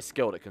 Or you're not very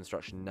skilled at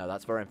construction. No,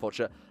 that's very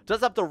unfortunate.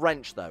 Does have the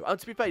wrench, though. Oh,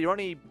 to be fair, you're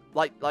only,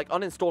 like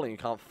uninstalling, you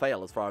can't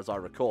fail, as far as I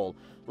recall.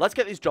 Let's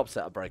get these jobs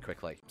set up very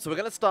quickly. So we're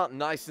going to start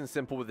nice and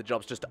simple with the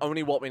jobs, just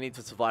only what we need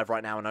to survive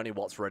right now, and only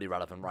what's really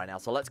relevant right now.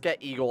 So let's get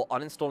Igor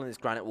uninstalling these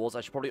granite walls.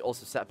 I should probably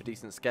also set up a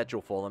decent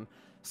schedule for them.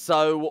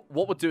 So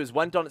what we'll do is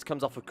when Donitz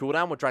comes off of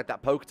cooldown, we'll drag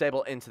that poker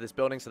table into this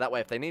building, so that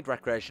way if they need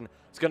recreation,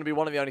 it's going to be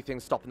one of the only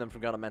things stopping them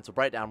from going on mental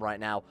breakdown right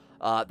now.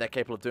 They're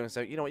capable of doing so.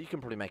 You know what, you can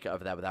probably make it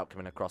over there without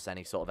coming across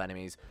any sort of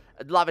enemies.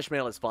 A lavish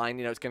meal is fine,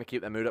 you know, it's going to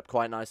keep their mood up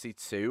quite nicely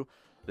too.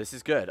 This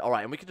is good.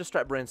 Alright, and we can just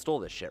straight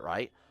reinstall this shit,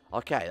 right?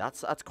 Okay,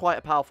 that's quite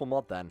a powerful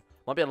mod then.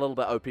 Might be a little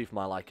bit OP for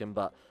my liking,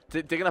 but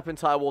digging up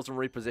entire walls and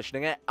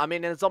repositioning it. I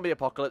mean, in a zombie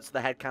apocalypse, the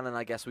headcanon,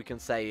 I guess we can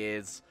say,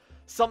 is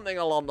something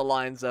along the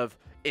lines of,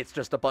 it's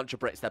just a bunch of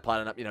bricks they're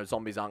piling up. You know,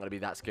 zombies aren't going to be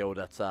that skilled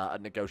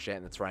at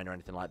negotiating the terrain or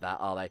anything like that,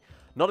 are they?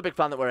 Not a big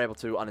fan that we're able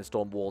to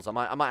uninstall walls. I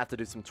might have to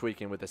do some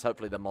tweaking with this.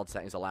 Hopefully the mod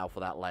settings allow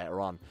for that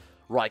later on.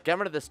 Right, getting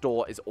rid of this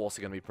door is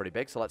also going to be pretty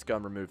big, so let's go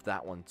and remove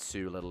that one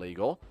too, little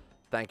Igor.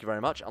 Thank you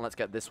very much, and let's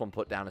get this one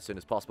put down as soon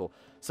as possible.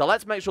 So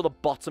let's make sure the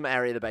bottom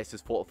area of the base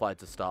is fortified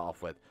to start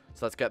off with.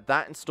 So let's get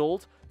that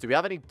installed. Do we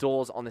have any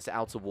doors on this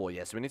outer wall?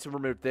 Yes, so we need to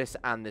remove this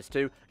and this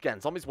too. Again,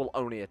 zombies will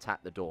only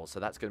attack the doors, so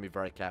that's going to be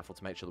very careful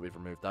to make sure that we've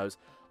removed those.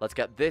 Let's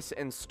get this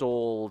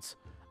installed.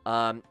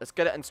 Let's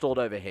get it installed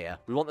over here.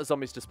 We want the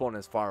zombies to spawn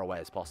as far away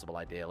as possible,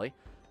 ideally.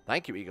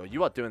 Thank you, Igor.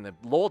 You are doing the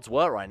Lord's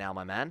work right now,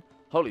 my man.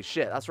 Holy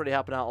shit, that's really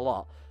helping out a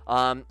lot.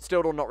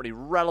 Steel door not really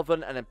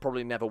relevant, and it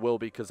probably never will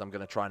be, because I'm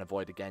going to try and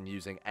avoid, again,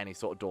 using any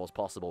sort of doors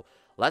possible.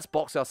 Let's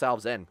box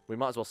ourselves in. We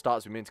might as well start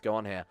as we mean to go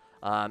on here.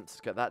 Let's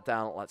get that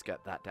down. Let's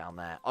get that down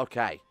there.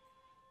 Okay.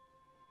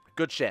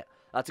 Good shit.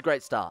 That's a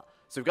great start.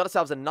 So we've got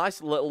ourselves a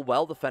nice little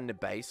well-defended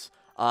base.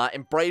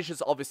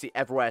 Embrasures, obviously,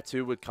 everywhere,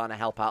 too, would kind of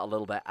help out a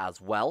little bit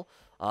as well.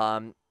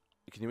 Can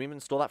you even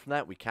install that from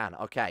there? We can.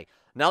 Okay.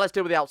 Now let's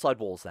deal with the outside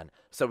walls then.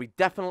 So we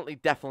definitely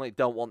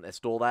don't want this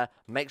door there.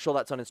 Make sure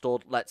that's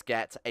uninstalled. Let's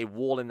get a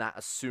wall in that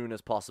as soon as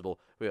possible.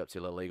 What are you up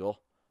to, little Eagle?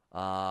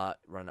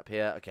 Run up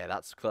here. Okay,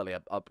 that's clearly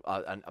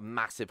a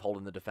massive hole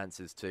in the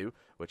defenses too,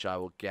 which I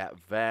will get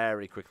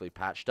very quickly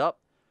patched up.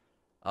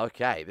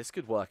 Okay, this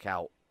could work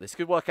out. This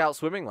could work out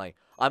swimmingly.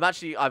 I've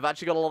actually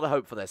got a lot of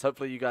hope for this.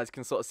 Hopefully you guys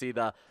can sort of see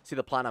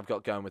the plan I've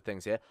got going with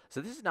things here.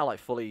 So this is now like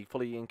fully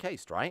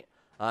encased, right?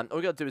 All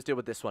we got to do is deal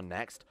with this one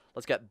next.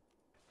 Let's get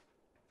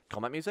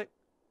combat music.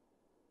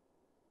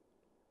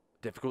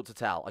 Difficult to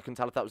tell. I couldn't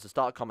tell if that was the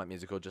start of combat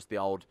music or just the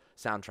old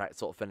soundtrack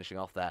sort of finishing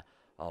off there.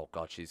 Oh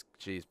god, she's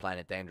playing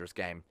a dangerous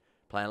game.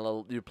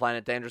 You're playing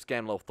a dangerous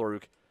game, little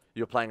Thrug.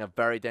 You're playing a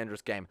very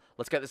dangerous game.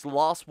 Let's get this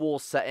last wall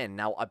set in.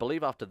 Now, I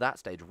believe after that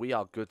stage, we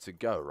are good to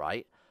go,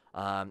 right?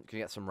 Can you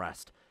get some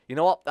rest? You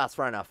know what? That's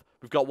fair enough.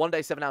 We've got 1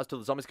 day, 7 hours till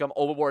the zombies come.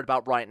 All we're worried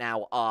about right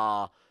now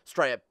are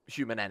straight up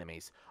human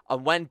enemies.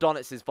 And when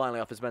Donitz is finally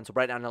off his mental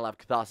breakdown and he'll have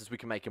catharsis, we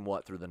can make him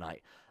work through the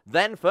night.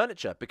 Then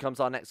furniture becomes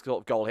our next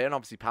sort of goal here. And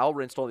obviously power,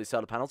 reinstall these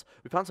solar panels.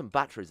 We found some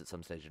batteries at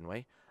some stage, didn't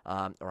we?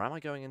 Or am I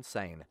going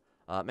insane?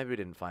 Maybe we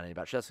didn't find any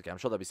batteries. That's okay. I'm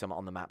sure there'll be some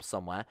on the map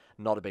somewhere.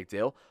 Not a big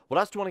deal. What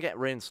else do we want to get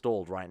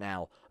reinstalled right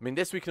now? I mean,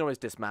 this we can always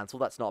dismantle.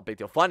 That's not a big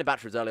deal. Finding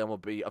batteries early on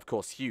would be, of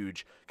course,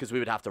 huge, because we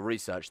would have to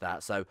research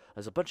that. So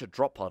there's a bunch of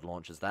drop pod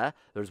launchers there.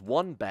 There's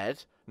one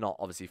bed. Not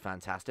obviously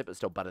fantastic, but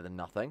still better than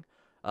nothing.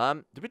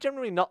 Did we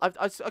generally not?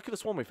 I could have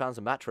sworn we found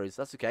some batteries.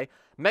 That's okay.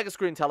 Mega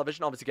screen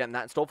television, obviously getting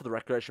that installed for the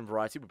recreation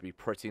variety would be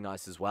pretty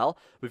nice as well.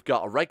 We've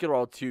got a regular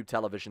old tube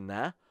television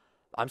there.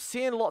 I'm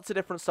seeing lots of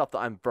different stuff that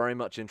I'm very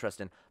much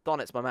interested in.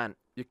 Donitz, my man,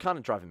 you're kind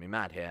of driving me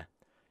mad here.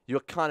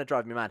 You're kind of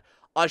driving me mad.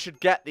 I should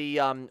get the,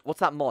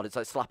 what's that mod? It's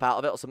like slap out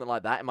of it or something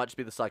like that. It might just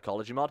be the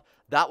psychology mod.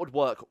 That would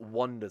work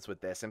wonders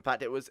with this. In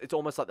fact, it's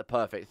almost like the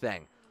perfect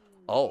thing.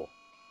 Oh,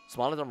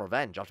 smiling on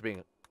revenge after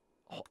being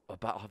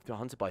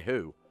hunted by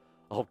who?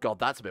 Oh, God,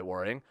 that's a bit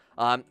worrying.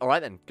 All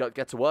right, then.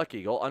 Get to work,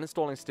 Eagle.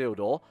 Uninstalling steel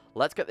door.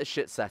 Let's get this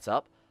shit set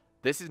up.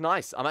 This is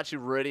nice. I'm actually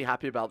really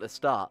happy about this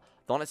start.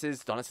 Donitz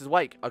is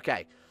awake.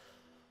 Okay.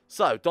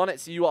 So,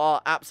 Donitz, you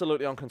are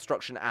absolutely on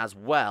construction as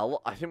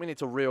well. I think we need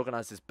to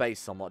reorganize this base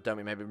somewhat, don't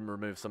we? Maybe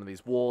remove some of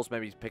these walls.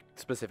 Maybe pick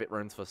specific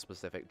rooms for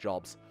specific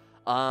jobs.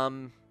 Are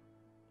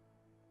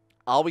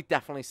we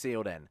definitely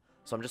sealed in?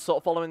 So, I'm just sort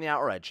of following the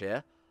outer edge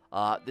here.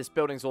 This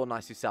building's all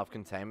nicely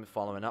self-contained.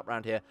 Following up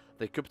around here.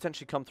 They could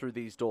potentially come through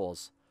these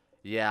doors.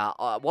 Yeah,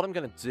 what I'm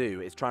going to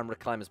do is try and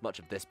reclaim as much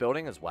of this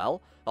building as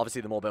well.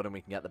 Obviously, the more building we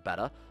can get, the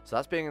better. So,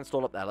 that's being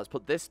installed up there. Let's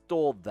put this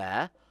door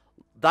there.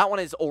 That one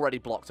is already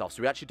blocked off,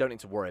 so we actually don't need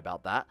to worry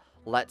about that.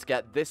 Let's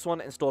get this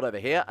one installed over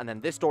here, and then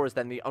this door is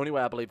then the only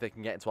way I believe they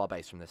can get into our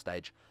base from this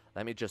stage.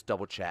 Let me just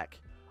double check.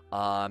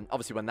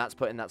 Obviously, when that's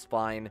put in, that's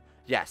fine.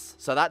 Yes,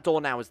 so that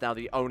door now is now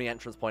the only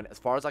entrance point, as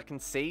far as I can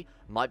see.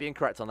 Might be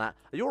incorrect on that.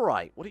 Are you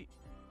alright? What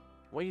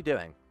are you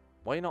doing?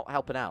 Why are you not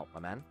helping out, my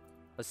man?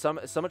 There's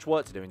so much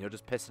work to do, and you're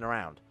just pissing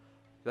around.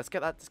 Let's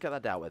get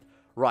that dealt with.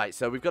 Right,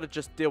 so we've got to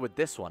just deal with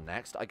this one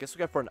next. I guess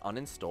we'll go for an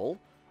uninstall.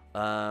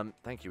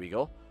 Thank you,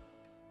 Eagle.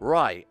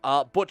 Right,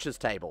 butcher's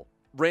table.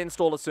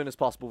 Reinstall as soon as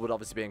possible would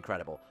obviously be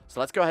incredible. So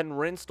let's go ahead and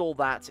reinstall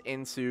that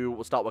into,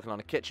 we'll start working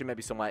on a kitchen,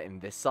 maybe somewhere in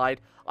this side.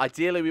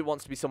 Ideally, we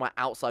want to be somewhere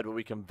outside where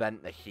we can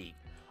vent the heat.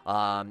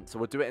 So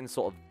we'll do it in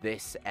sort of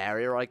this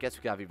area, I guess.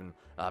 We can have even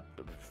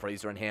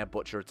freezer in here,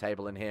 butcher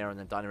table in here, and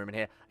then dining room in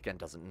here. Again,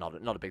 not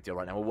a big deal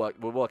right now.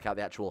 We'll work out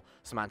the actual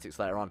semantics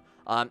later on.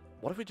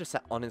 What if we just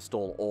set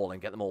uninstall all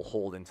and get them all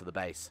hauled into the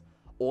base?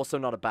 Also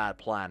not a bad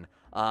plan.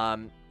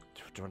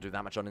 Don't want to do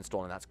that much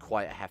uninstalling. That's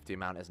quite a hefty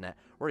amount, isn't it?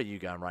 Where are you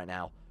going right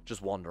now?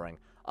 Just wandering.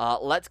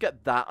 Let's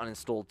get that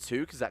uninstalled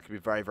too, because that could be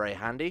very, very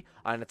handy.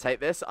 I'm going to take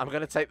this. I'm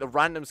going to take the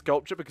random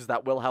sculpture, because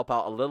that will help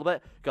out a little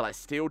bit. Got like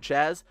steel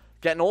chairs.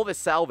 Getting all this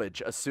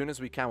salvage as soon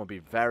as we can would be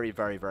very,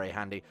 very, very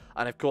handy.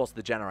 And of course,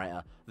 the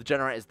generator. The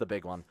generator is the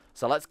big one.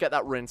 So let's get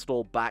that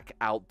reinstalled back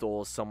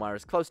outdoors somewhere,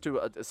 as close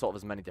to sort of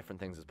as many different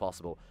things as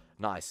possible.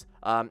 Nice.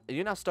 Are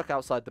you now stuck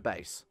outside the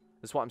base?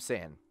 That's what I'm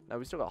seeing. No,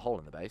 we still got a hole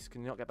in the base.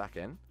 Can you not get back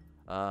in?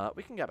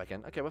 We can get back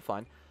in. Okay, we're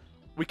fine.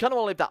 We kind of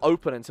want to leave that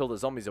open until the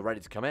zombies are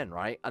ready to come in,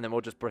 right? And then we'll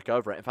just brick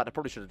over it. In fact, I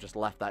probably should have just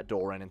left that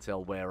door in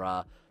until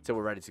we're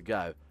ready to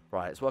go.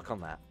 Right, let's work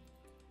on that.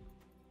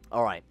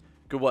 All right,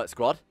 good work,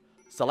 squad.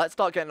 So let's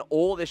start getting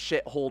all this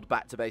shit hauled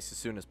back to base as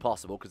soon as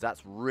possible, because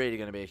that's really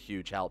going to be a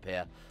huge help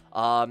here.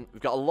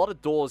 We've got a lot of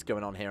doors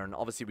going on here, and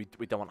obviously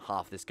we don't want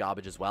half this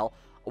garbage as well.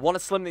 I want to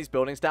slim these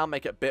buildings down,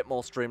 make it a bit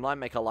more streamlined,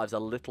 make our lives a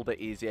little bit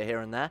easier here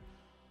and there.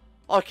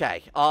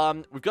 Okay,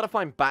 we've got to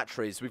find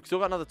batteries. We've still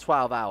got another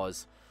 12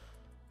 hours.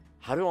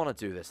 How do we want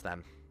to do this,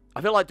 then?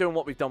 I feel like doing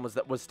what we've done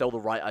was still the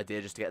right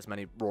idea, just to get as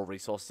many raw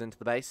resources into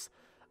the base.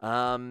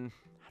 How do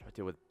I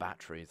deal with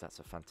batteries? That's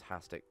a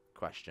fantastic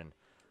question.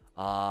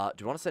 Do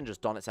we want to send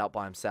just Donitz out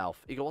by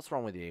himself? Eagle, what's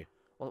wrong with you?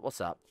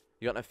 What's up?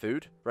 You got no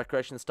food?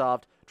 Recreation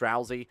starved?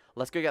 Drowsy?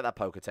 Let's go get that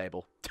poker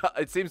table.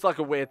 It seems like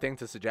a weird thing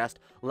to suggest.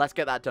 Let's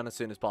get that done as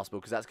soon as possible,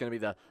 because that's going to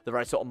be the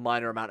very sort of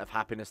minor amount of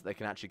happiness that they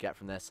can actually get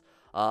from this.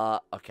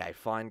 Okay,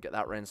 fine. Get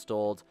that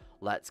reinstalled.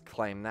 Let's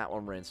claim that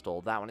one,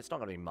 reinstall that one. It's not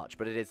going to be much,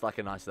 but it is like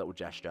a nice little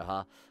gesture,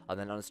 huh? And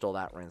then uninstall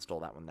that, reinstall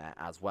that one there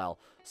as well.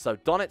 So,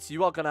 Donitz,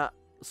 you are going to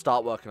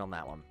start working on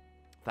that one.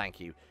 Thank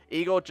you.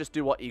 Igor, just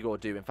do what Igor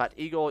do. In fact,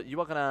 Igor,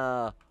 you are going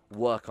to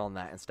work on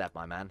that instead,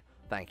 my man.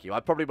 Thank you. I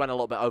probably went a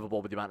little bit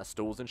overboard with the amount of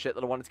stools and shit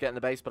that I wanted to get in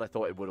the base, but I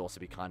thought it would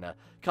also be kind of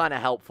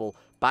helpful.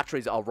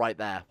 Batteries are right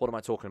there. What am I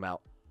talking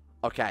about?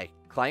 Okay,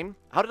 claim.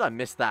 How did I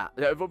miss that?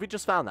 Have we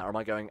just found that, or am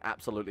I going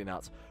absolutely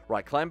nuts?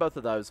 Right, claim both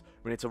of those.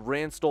 We need to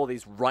reinstall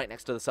these right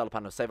next to the solar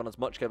panel. Save on as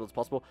much cable as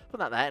possible. Put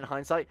that there in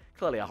hindsight.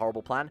 Clearly a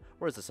horrible plan.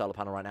 Where is the solar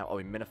panel right now? Oh,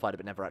 we minified it,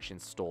 but never actually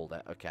installed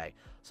it. Okay,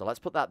 so let's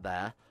put that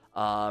there.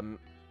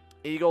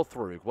 Eagle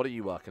Thrug, what are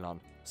you working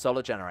on?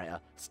 Solar generator.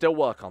 Still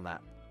work on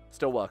that.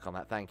 Still work on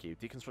that, thank you.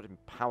 Deconstructing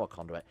power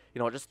conduit. You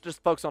know what,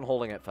 just focus on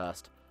hauling it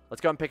first. Let's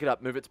go and pick it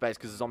up, move it to base,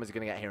 because the zombies are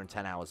going to get here in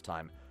 10 hours'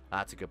 time.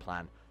 That's a good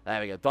plan. There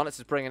we go. Donitz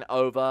is bringing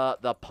over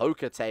the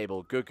poker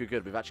table. Good, good,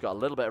 good. We've actually got a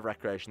little bit of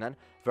recreation then.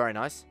 Very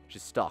nice.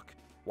 She's stuck.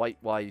 Why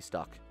are you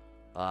stuck?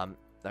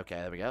 Okay,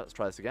 there we go. Let's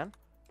try this again.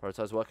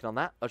 Proto's working on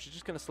that. Oh, she's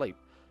just going to sleep.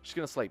 She's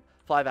going to sleep.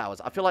 5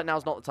 hours. I feel like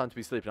now's not the time to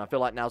be sleeping. I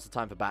feel like now's the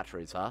time for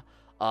batteries, huh?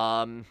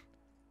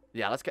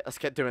 Yeah, let's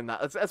get doing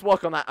that. Let's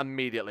work on that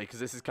immediately, because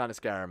this is kind of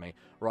scaring me.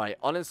 Right,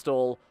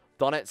 uninstall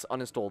Donitz,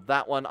 uninstall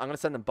that one. I'm going to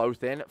send them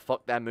both in.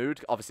 Fuck their mood.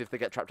 Obviously, if they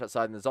get trapped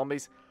outside in the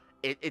zombies,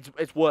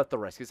 it's worth the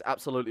risk. It's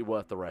absolutely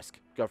worth the risk.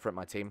 Go for it,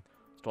 my team.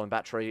 Installing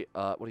battery.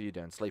 What are you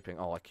doing? Sleeping.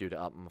 Oh, I queued it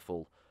up. I'm a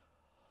fool.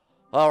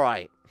 All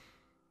right.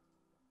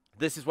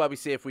 This is where we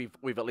see if we've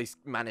at least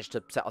managed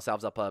to set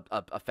ourselves up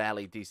a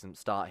fairly decent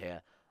start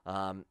here.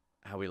 How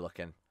are we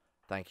looking?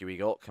 Thank you,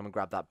 Eagle. Come and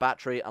grab that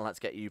battery, and let's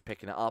get you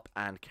picking it up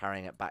and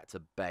carrying it back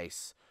to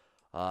base.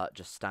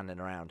 Just standing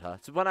around her.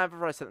 So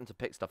whenever I set them to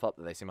pick stuff up,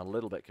 they seem a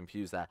little bit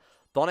confused there.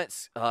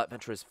 Donet's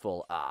inventory is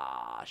full.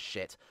 Ah,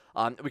 shit.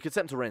 We could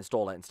set him to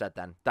reinstall it instead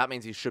then. That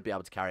means he should be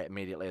able to carry it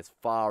immediately as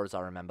far as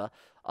I remember.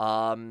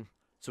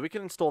 So we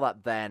can install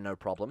that there, no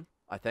problem,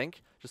 I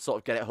think. Just sort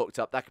of get it hooked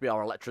up. That could be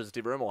our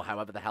electricity room or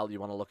however the hell you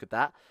want to look at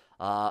that.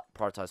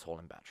 Prioritize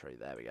hauling battery.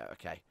 There we go.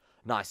 Okay.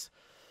 Nice.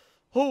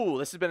 Ooh,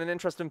 this has been an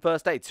interesting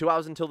first day. 2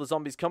 hours until the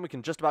zombies come. We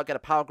can just about get a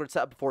power grid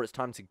set up before it's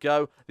time to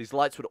go. These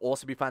lights would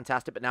also be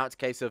fantastic, but now it's a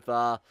case of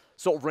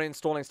sort of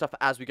reinstalling stuff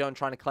as we go and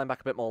trying to claim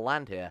back a bit more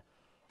land here.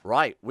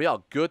 Right, we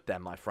are good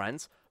then, my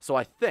friends. So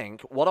I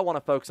think what I want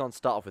to focus on to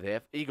start off with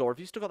here. Igor, have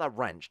you still got that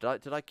wrench?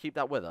 Did I keep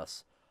that with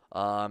us?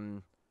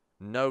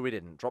 No, we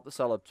didn't. Drop the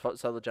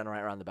solar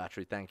generator and the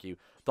battery. Thank you.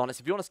 Donis,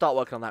 if you want to start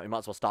working on that, we might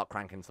as well start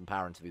cranking some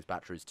power into these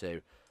batteries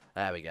too.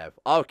 There we go.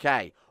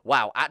 Okay.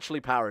 Wow, actually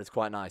power is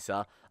quite nice,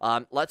 huh?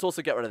 Let's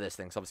also get rid of this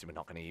thing, because obviously we're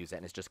not going to use it,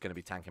 and it's just going to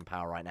be tanking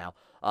power right now.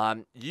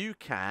 You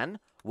can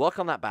work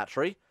on that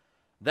battery.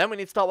 Then we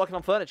need to start working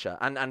on furniture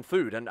and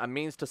food and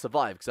means to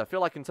survive, because I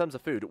feel like in terms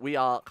of food, we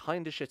are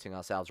kind of shitting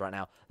ourselves right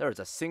now. There is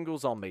a single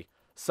zombie.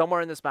 Somewhere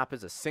in this map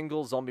is a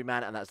single zombie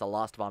man, and that's the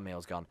last of our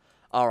meals gone.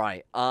 All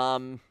right.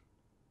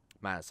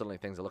 Man, suddenly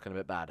things are looking a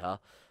bit bad, huh?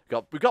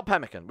 We've got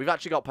pemmican. We've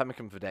actually got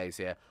pemmican for days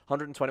here.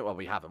 120. Well,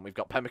 we haven't. We've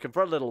got pemmican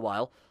for a little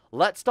while.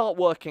 Let's start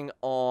working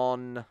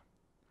on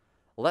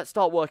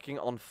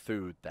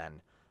food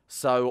then.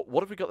 So,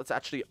 what have we got that's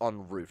actually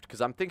unroofed? Because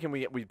I'm thinking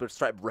we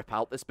straight up rip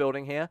out this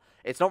building here.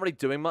 It's not really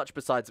doing much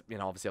besides, you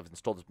know, obviously I've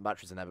installed some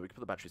batteries in there, but we can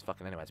put the batteries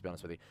fucking anyway, to be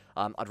honest with you.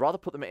 I'd rather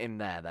put them in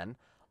there then.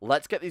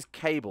 Let's get these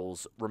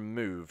cables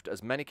removed,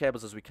 as many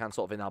cables as we can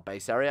sort of in our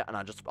base area, and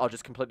I'll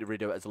just completely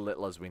redo it as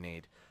little as we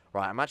need.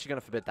 Right, I'm actually going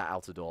to forbid that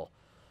outer door.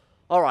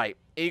 Alright,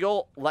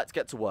 Eagle, let's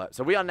get to work.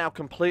 So we are now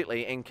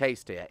completely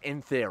encased here,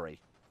 in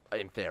theory.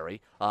 In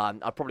theory. I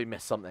probably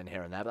missed something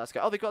here and there, but that's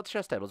good. Oh, they've got a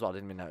chest table as well, I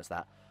didn't even notice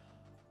that.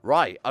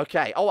 Right,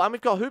 okay. Oh, and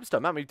we've got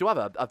Hoopstone. Man, we do have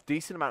a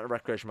decent amount of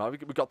recreation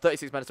mode. We've got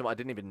 36 minutes, I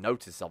didn't even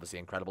notice, obviously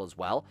incredible as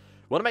well.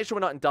 We want to make sure we're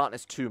not in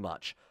darkness too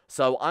much.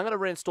 So I'm going to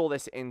reinstall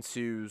this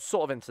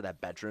into their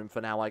bedroom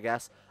for now, I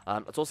guess.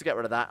 Let's also get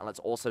rid of that, and let's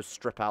also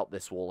strip out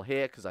this wall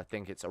here, because I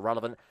think it's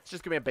irrelevant. It's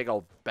just going to be a big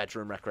old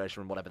bedroom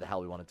recreation room, whatever the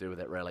hell we want to do with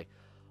it, really.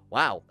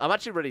 Wow, I'm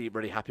actually really,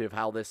 really happy with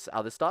how this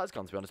start has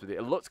gone, to be honest with you.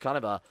 It looks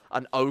kind of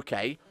an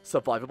okay,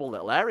 survivable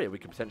little area we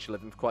could potentially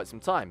live in for quite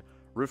some time.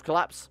 Roof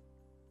collapse?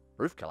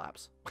 Roof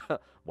collapse?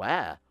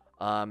 Where?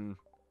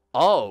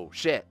 Oh,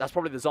 shit, that's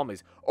probably the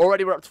zombies.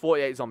 Already we're up to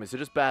 48 zombies, so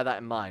just bear that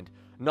in mind.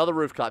 Another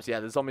roof collapse,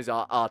 yeah, the zombies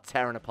are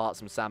tearing apart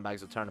some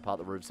sandbags or tearing apart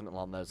the roof, something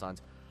along those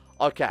lines.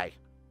 Okay.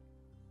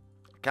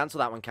 Cancel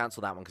that one,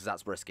 because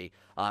that's risky.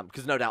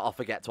 Because no doubt I'll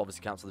forget to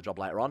obviously cancel the job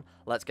later on.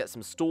 Let's get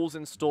some stools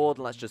installed,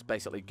 and let's just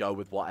basically go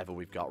with whatever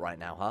we've got right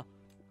now, huh?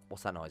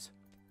 What's that noise?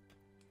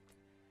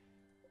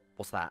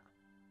 What's that?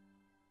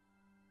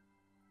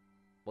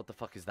 What the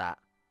fuck is that?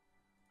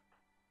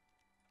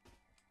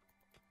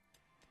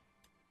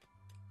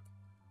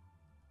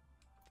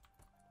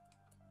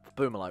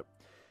 Boomerlope.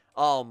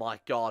 Oh my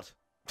god.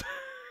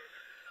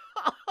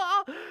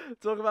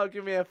 Talk about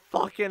giving me a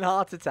fucking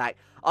heart attack.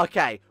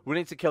 Okay, we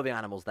need to kill the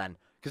animals then,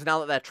 because now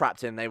that they're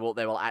trapped in, they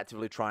will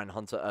actively try and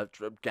hunt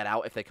get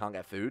out if they can't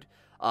get food.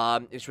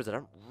 It's true, I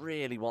don't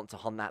really want to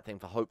hunt that thing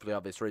for hopefully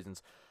obvious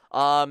reasons.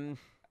 Yeah,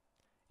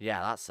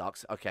 that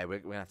sucks. Okay, we're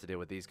gonna have to deal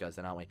with these guys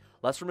then, aren't we?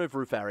 Let's remove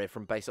roof area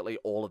from basically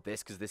all of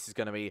this, because this is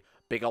gonna be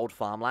big old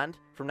farmland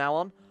from now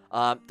on.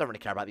 Don't really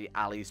care about the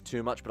alleys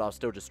too much, but I'll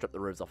still just strip the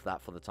roofs off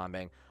that for the time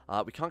being.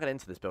 We can't get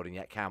into this building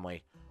yet, can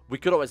we? We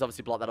could always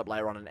obviously block that up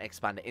later on and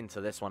expand it into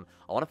this one.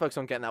 I want to focus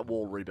on getting that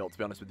wall rebuilt, to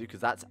be honest with you, because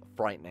that's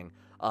frightening.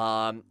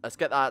 Let's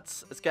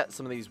get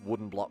some of these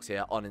wooden blocks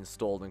here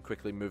uninstalled and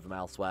quickly move them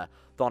elsewhere.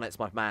 Donet's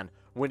my man.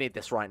 We need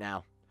this right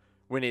now.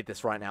 We need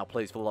this right now,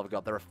 please, for the love of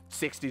God. There are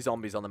 60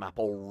 zombies on the map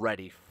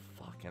already.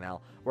 Fucking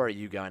hell. Where are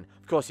you going?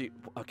 Of course you...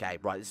 Okay,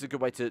 right. This is a good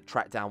way to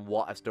track down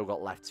what I've still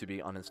got left to be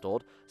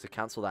uninstalled. So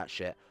cancel that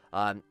shit.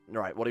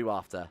 Right, what are you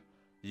after?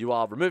 You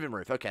are removing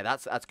roof. Okay,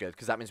 that's good,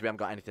 because that means we haven't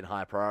got anything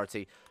higher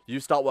priority. You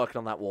start working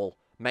on that wall.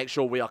 Make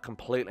sure we are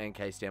completely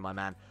encased here, my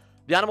man.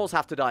 The animals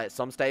have to die at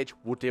some stage.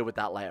 We'll deal with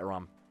that later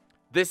on.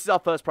 This is our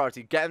first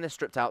priority. Getting this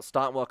stripped out,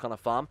 starting work on a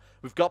farm.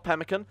 We've got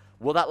pemmican.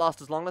 Will that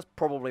last as long as?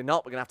 Probably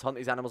not. We're going to have to hunt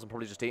these animals and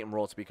probably just eat them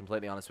raw, to be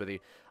completely honest with you.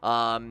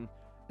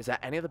 Is there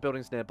any other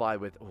buildings nearby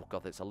with... Oh,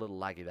 God, it's a little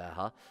laggy there,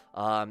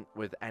 huh?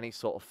 With any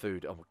sort of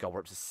food. Oh, my God, we're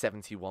up to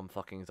 71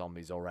 fucking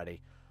zombies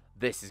already.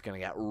 This is going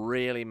to get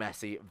really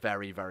messy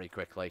very, very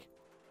quickly.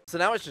 So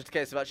now it's just a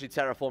case of actually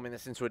terraforming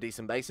this into a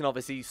decent base and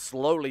obviously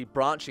slowly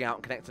branching out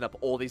and connecting up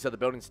all these other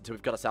buildings until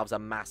we've got ourselves a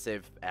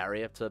massive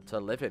area to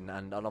live in,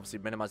 and obviously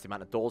minimize the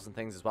amount of doors and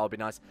things as well would be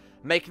nice.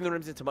 Making the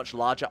rooms into much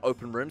larger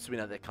open rooms so we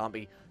know there can't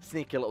be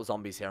sneaky little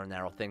zombies here and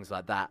there or things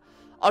like that.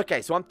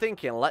 Okay, so I'm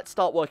thinking, let's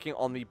start working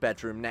on the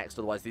bedroom next,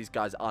 otherwise these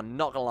guys are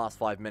not going to last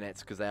 5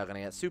 minutes, because they are going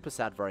to get super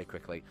sad very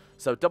quickly.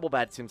 So double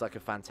bed seems like a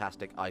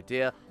fantastic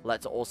idea.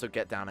 Let's also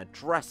get down a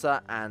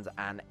dresser and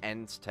an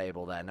end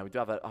table there. Now, we do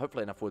have,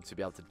 hopefully, enough wood to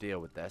be able to deal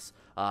with this.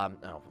 Oh,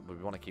 we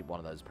want to keep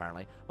one of those,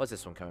 apparently. Where's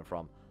this one coming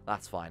from?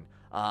 That's fine.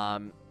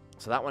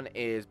 So that one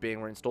is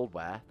being reinstalled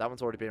where? That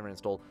one's already being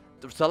reinstalled.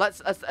 So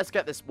let's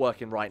get this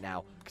working right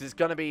now, because it's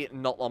going to be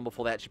not long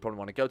before they actually probably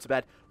want to go to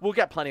bed. We'll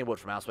get plenty of wood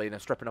from elsewhere, you know,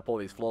 stripping up all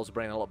these floors. We'll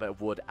bring in a little bit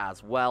of wood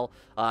as well.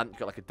 You've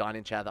got like a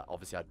dining chair that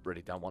obviously I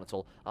really don't want at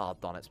all. Oh,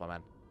 darn it's my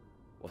man.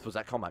 What was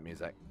that, combat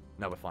music?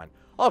 No, we're fine.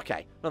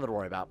 Okay, nothing to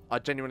worry about. I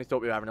genuinely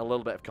thought we were having a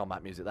little bit of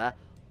combat music there.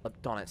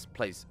 Darn it,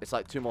 please. It's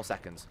like 2 more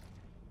seconds.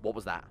 What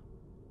was that?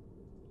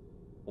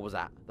 What was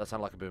that? That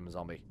sounded like a boomer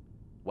zombie.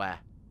 Where?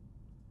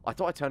 I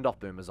thought I turned off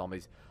boomer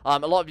zombies. A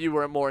lot of you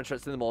were more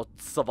interested in the more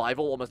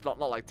survival, almost not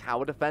like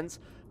tower defense,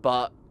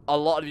 but a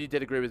lot of you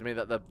did agree with me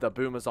that the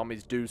boomer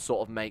zombies do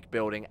sort of make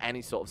building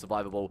any sort of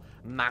survivable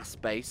mass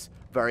base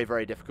very,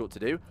 very difficult to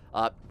do.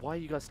 Why are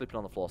you guys sleeping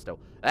on the floor still?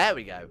 There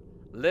we go.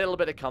 Little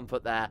bit of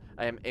comfort there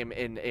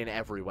in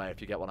every way,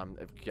 if you get what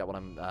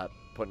I'm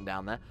putting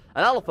down there.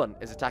 An elephant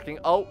is attacking.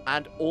 Oh,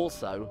 and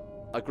also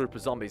a group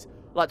of zombies.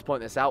 I'd like to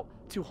point this out.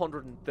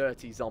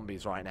 230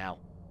 zombies right now.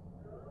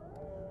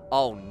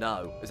 Oh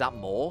no, is that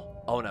more?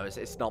 Oh no,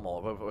 it's not more.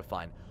 We're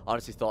fine. I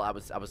honestly thought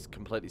that was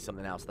completely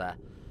something else there.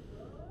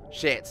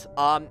 Shit.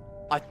 I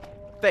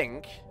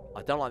think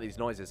I don't like these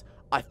noises.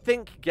 I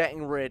think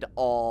getting rid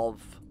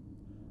of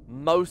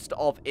most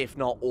of, if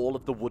not all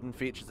of the wooden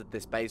features of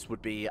this base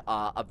would be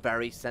a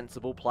very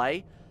sensible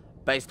play,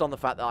 based on the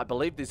fact that I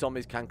believe these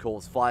zombies can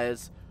cause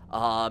fires.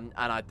 And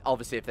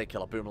obviously if they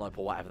kill a boomalope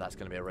or whatever, that's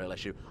going to be a real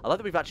issue. I like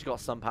that we've actually got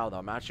some power though.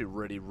 I'm actually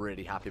really,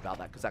 really happy about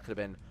that, because that could have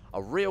been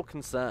a real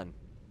concern.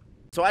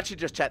 So I actually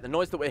just checked. The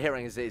noise that we're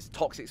hearing is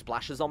toxic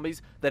splasher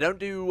zombies. They don't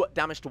do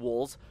damage to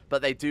walls,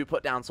 but they do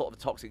put down sort of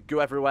toxic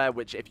goo everywhere,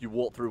 which if you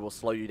walk through will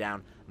slow you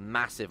down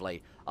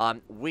massively.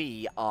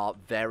 We are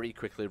very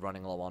quickly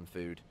running low on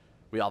food.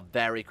 We are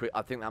very quick.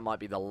 I think that might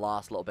be the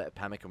last little bit of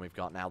pemmican we've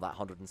got now, that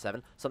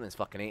 107. Something's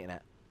fucking eating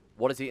it.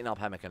 What is eating our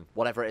pemmican?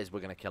 Whatever it is,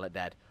 we're going to kill it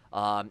dead.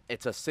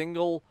 It's a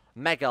single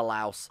mega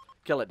louse.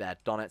 Kill it dead.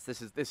 Donitz,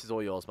 this is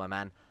all yours, my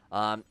man.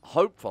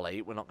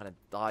 Hopefully, we're not going to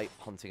die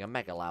hunting a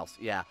mega louse.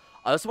 Yeah.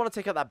 I also want to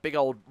take out that big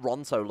old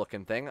Ronto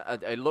looking thing.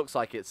 It looks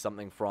like it's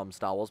something from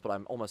Star Wars, but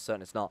I'm almost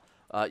certain it's not.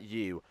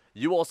 You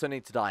also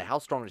need to die. How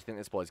strong do you think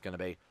this boy's going to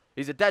be?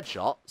 He's a dead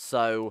shot,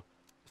 so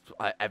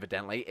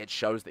evidently it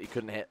shows that he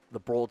couldn't hit the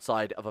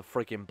broadside of a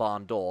freaking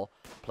barn door.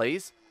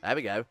 Please. There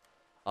we go.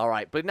 All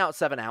right. Bleeding out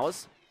 7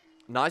 hours.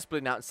 Nice.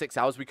 Bleeding out in 6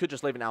 hours. We could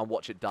just leave it now and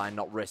watch it die and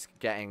not risk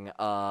getting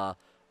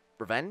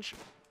revenge.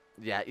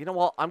 Yeah, you know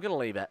what? I'm going to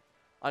leave it.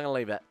 I'm going to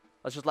leave it.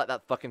 Let's just let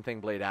that fucking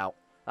thing bleed out.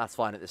 That's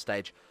fine at this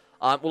stage.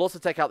 We'll also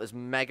take out this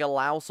mega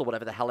louse, or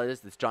whatever the hell it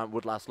is, this giant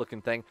wood louse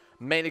looking thing.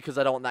 Mainly because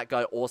I don't want that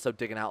guy also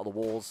digging out of the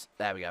walls.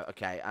 There we go.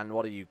 Okay, and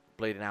what are you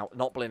bleeding out?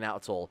 Not bleeding out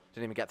at all.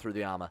 Didn't even get through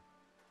the armor.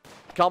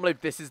 Can't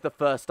believe this is the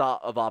first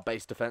start of our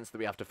base defense that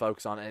we have to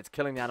focus on, and it's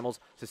killing the animals,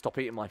 so stop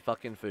eating my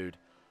fucking food.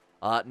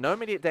 No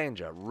immediate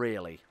danger,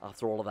 really,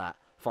 after all of that.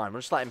 Fine,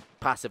 we'll just let him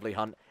passively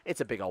hunt. It's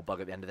a big old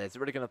bug at the end of the day. Is it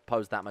really going to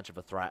pose that much of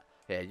a threat?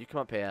 Here, you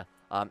come up here.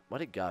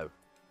 Where'd it go?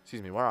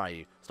 Excuse me, where are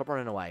you? Stop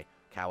running away,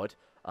 coward.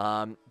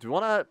 Do we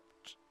want to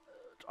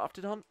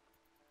drafted hunt?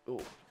 Ooh,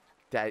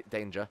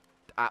 danger.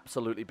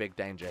 Absolutely big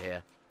danger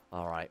here.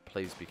 All right,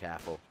 please be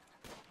careful.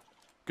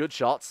 Good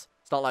shots.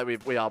 It's not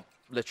like we are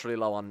literally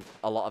low on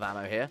a lot of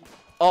ammo here.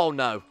 Oh,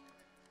 no.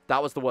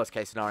 That was the worst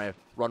case scenario.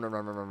 Run, run,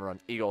 run, run, run, run.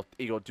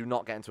 Igor, do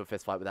not get into a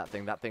fist fight with that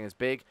thing. That thing is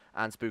big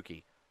and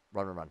spooky.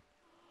 Run, run, run.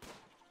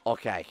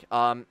 Okay,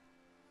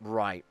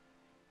 right.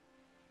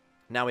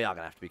 Now we are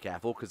going to have to be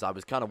careful, because I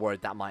was kind of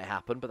worried that might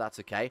happen, but that's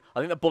okay. I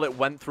think the bullet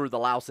went through the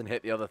louse and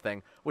hit the other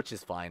thing, which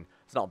is fine.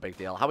 It's not a big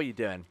deal. How are you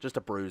doing? Just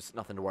a bruise.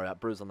 Nothing to worry about.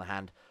 Bruise on the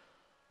hand.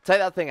 Take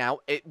that thing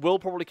out. It will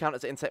probably count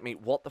as insect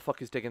meat. What the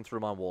fuck is digging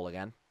through my wall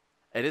again?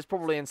 It is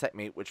probably insect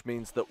meat, which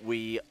means that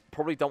we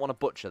probably don't want to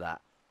butcher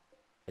that.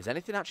 Is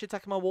anything actually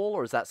attacking my wall,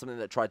 or is that something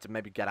that tried to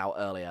maybe get out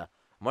earlier?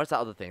 And where's that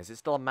other thing? Is it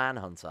still a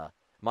manhunter?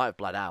 It might have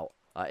bled out.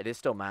 It is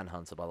still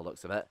manhunter by the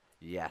looks of it.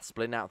 Yes,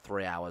 splitting out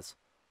 3 hours.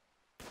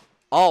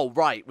 Oh,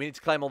 right. We need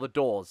to claim all the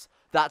doors.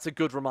 That's a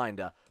good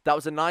reminder. That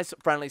was a nice,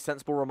 friendly,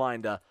 sensible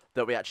reminder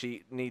that we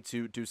actually need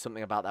to do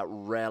something about that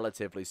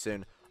relatively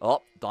soon.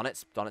 Oh,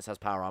 Donitz. Donitz has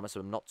power armor, so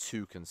I'm not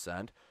too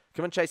concerned.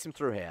 Come and chase him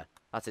through here.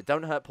 That's it.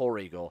 Don't hurt poor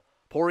Igor.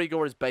 Poor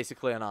Igor is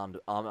basically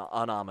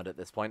unarmored at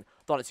this point.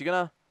 Donitz, you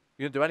gonna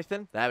do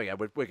anything? There we go.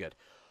 We're good.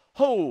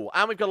 Oh,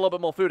 and we've got a little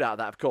bit more food out of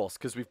that, of course,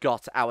 because we've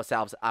got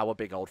ourselves our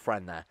big old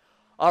friend there.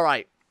 All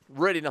right.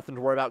 Really nothing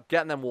to worry about.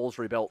 Getting them walls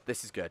rebuilt.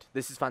 This is good.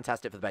 This is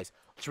fantastic for the base.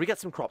 Should we get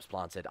some crops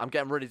planted? I'm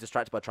getting really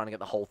distracted by trying to get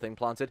the whole thing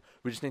planted.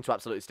 We just need to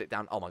absolutely stick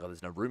down. Oh my god,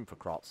 there's no room for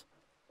crops.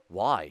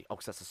 Why? Oh,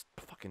 because that's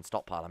a fucking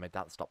stockpile. I made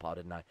that the stockpile,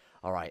 didn't I?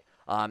 All right.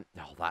 Oh,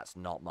 that's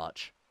not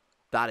much.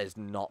 That is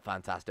not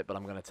fantastic, but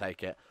I'm going to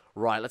take it.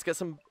 Right, let's get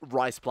some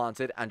rice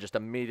planted and just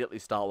immediately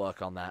start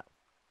work on that.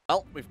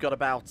 Well, we've got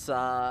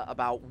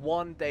about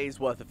 1 day's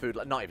worth of food.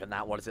 Not even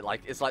that. What is it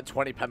like? It's like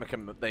 20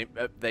 pemmican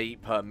they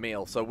eat per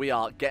meal. So we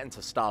are getting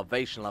to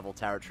starvation level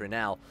territory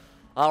now.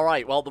 All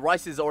right. Well, the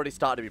rice is already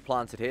started to be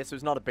planted here, so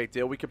it's not a big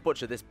deal. We could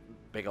butcher this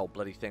big old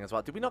bloody thing as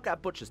well. Did we not get a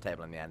butcher's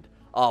table in the end?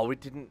 Oh, we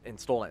didn't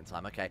install it in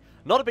time. Okay.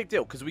 Not a big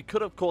deal, because we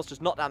could, of course,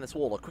 just knock down this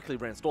wall or quickly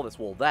reinstall this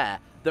wall there.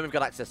 Then we've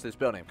got access to this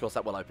building. Of course,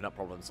 that will open up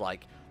problems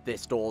like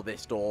this door,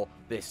 this door,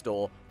 this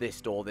door, this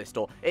door, this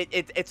door.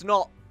 It's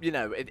not, you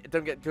know,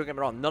 don't get me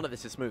wrong. None of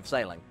this is smooth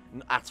sailing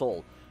at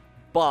all.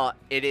 But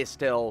it is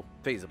still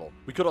feasible.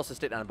 We could also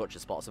stick down a butcher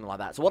spot or something like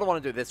that. So what I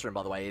want to do this room,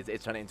 by the way, is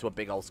turn it into a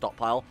big old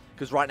stockpile.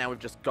 Because right now we've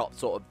just got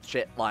sort of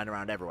shit lying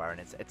around everywhere. And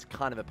it's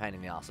kind of a pain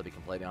in the ass, to be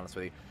completely honest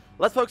with you.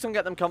 Let's focus on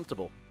getting them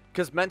comfortable.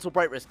 Because mental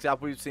break risks,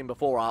 as we've seen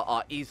before,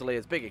 are easily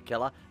as big a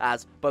killer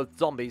as both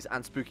zombies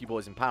and spooky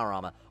boys in power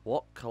armor.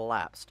 What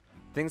collapsed?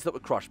 Things that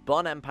would crush.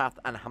 Burn Empath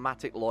and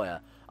Hematic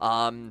Lawyer.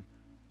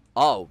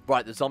 Oh,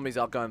 right, the zombies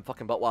are going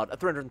fucking butt wild.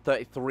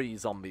 333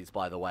 zombies,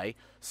 by the way.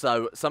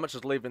 So much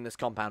as leaving this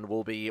compound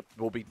will be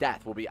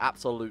death, will be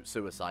absolute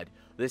suicide.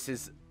 This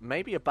is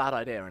maybe a bad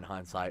idea in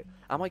hindsight.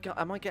 Am I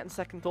getting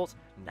second thoughts?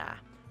 Nah.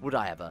 Would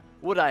I ever?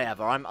 Would I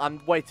ever?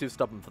 I'm way too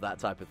stubborn for that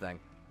type of thing.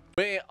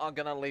 We are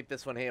going to leave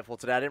this one here for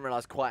today. I didn't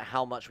realize quite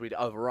how much we'd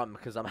overrun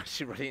because I'm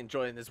actually really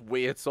enjoying this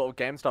weird sort of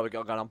game style we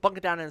got going on. Bunker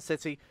down in the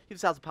city. Give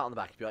yourselves a pat on the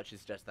back if you actually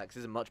suggest that, because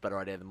this is a much better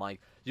idea than my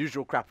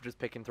usual crap of just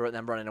picking through it and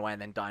then running away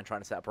and then dying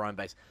trying to set up our own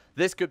base.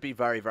 This could be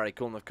very, very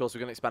cool, and of course we're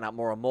going to expand out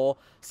more and more,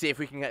 see if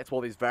we can get to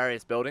all these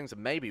various buildings,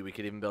 and maybe we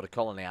could even build a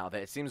colony out of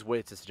it. It seems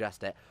weird to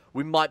suggest it.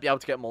 We might be able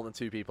to get more than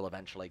 2 people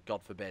eventually,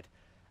 God forbid.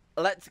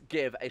 Let's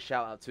give a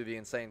shout out to the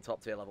insane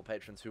top tier level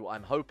patrons who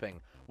I'm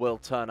hoping will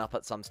turn up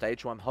at some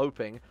stage, who I'm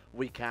hoping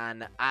we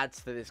can add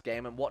to this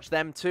game and watch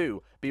them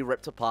too be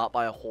ripped apart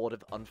by a horde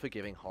of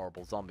unforgiving,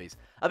 horrible zombies.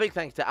 A big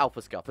thank you to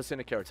Alpha Scuff,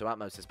 Asuna Kirito,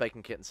 Atmosis,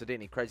 Bacon Kitten,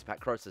 Sadini, Crazy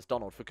Pat, Crosus,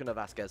 Donald, Facuna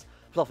Vasquez,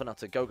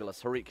 Fluffernutter,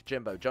 Gogolus, Harik,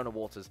 Jimbo, Jonah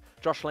Waters,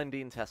 Josh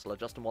Lindeen, Tesla,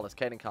 Justin Wallace,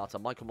 Caden Carter,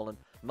 Michael Mullen,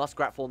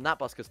 Muskratful,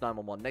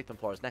 Natbuskus911, Nathan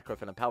Flores,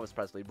 Necrophil and Pelvis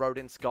Presley,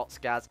 Rodin, Scott,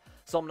 Skaz,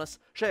 Somnus,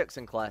 Shayuk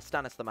Sinclair,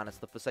 Stannis the Manus,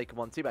 The Forsaken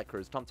One, T-Bag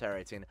Cruz, Tom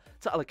Terry 18,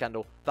 Tyler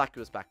Kendall,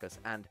 Vacuous Bacchus,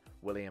 and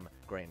William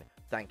Green.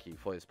 Thank you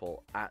for your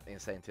support at the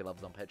Insane Tier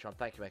levels on Patreon.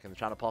 Thank you for making the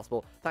channel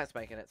possible. Thanks for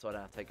making it so I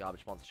don't have to take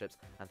garbage sponsorships.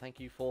 And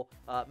thank you for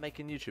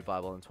making YouTube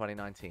viable in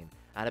 2019.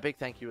 And a big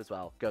thank you as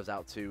well goes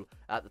out to,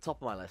 at the top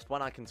of my list,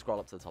 when I can scroll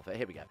up to the top of it,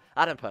 here we go.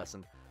 Adam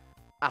Person,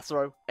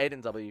 Acero,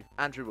 Aiden W,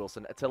 Andrew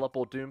Wilson, Attila,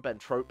 Bordoon, Ben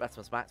Trope,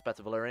 Betimus Max,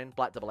 Better Valerian,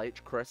 Black Double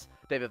H, Chris,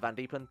 David Van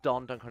Diepen,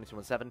 Don,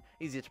 Dunk217,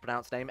 Easier to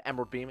Pronounce Name,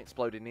 Emerald Beam,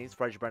 Exploding Knees,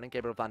 Fraser Brennan,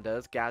 Gabriel Van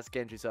Ders, Gaz,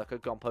 Genji Zerko,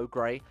 Gompo,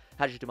 Grey,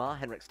 Haji Dumar,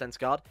 Henrik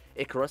Stensgaard,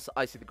 Icarus,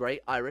 Icy the Grey,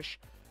 Irish,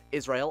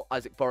 Israel,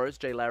 Isaac Burrows,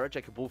 Jay Lara,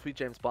 Jacob Wolfie,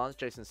 James Barnes,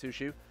 Jason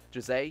Sushu,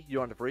 Jose,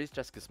 Johan DeVries,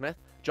 Jessica Smith,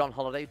 John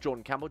Holiday,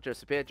 Jordan Campbell,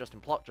 Joseph Beard,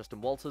 Justin Plott,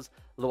 Justin Walters,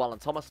 Llewellyn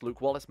Thomas,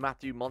 Luke Wallace,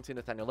 Matthew, Monty,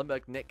 Nathaniel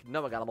Lindbergh, Nick,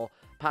 Noah Gallimore,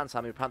 Pan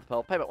Samu, Panther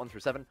Pearl, Payback 1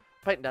 through 7,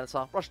 Peyton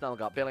Denisar, Russian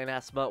Elgart,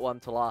 Billionaire,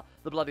 Smirtworm, Talar,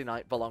 The Bloody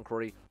Knight, Valon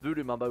Curry,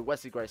 Voodoo Mumbo,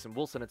 Wesley Grayson,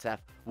 Wilson Atef,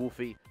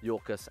 Wolfie,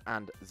 Yorkus,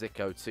 and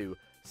Zico 2.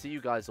 See you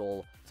guys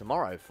all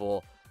tomorrow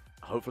for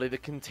hopefully the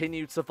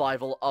continued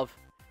survival of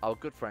our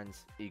good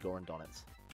friends Igor and Donitz.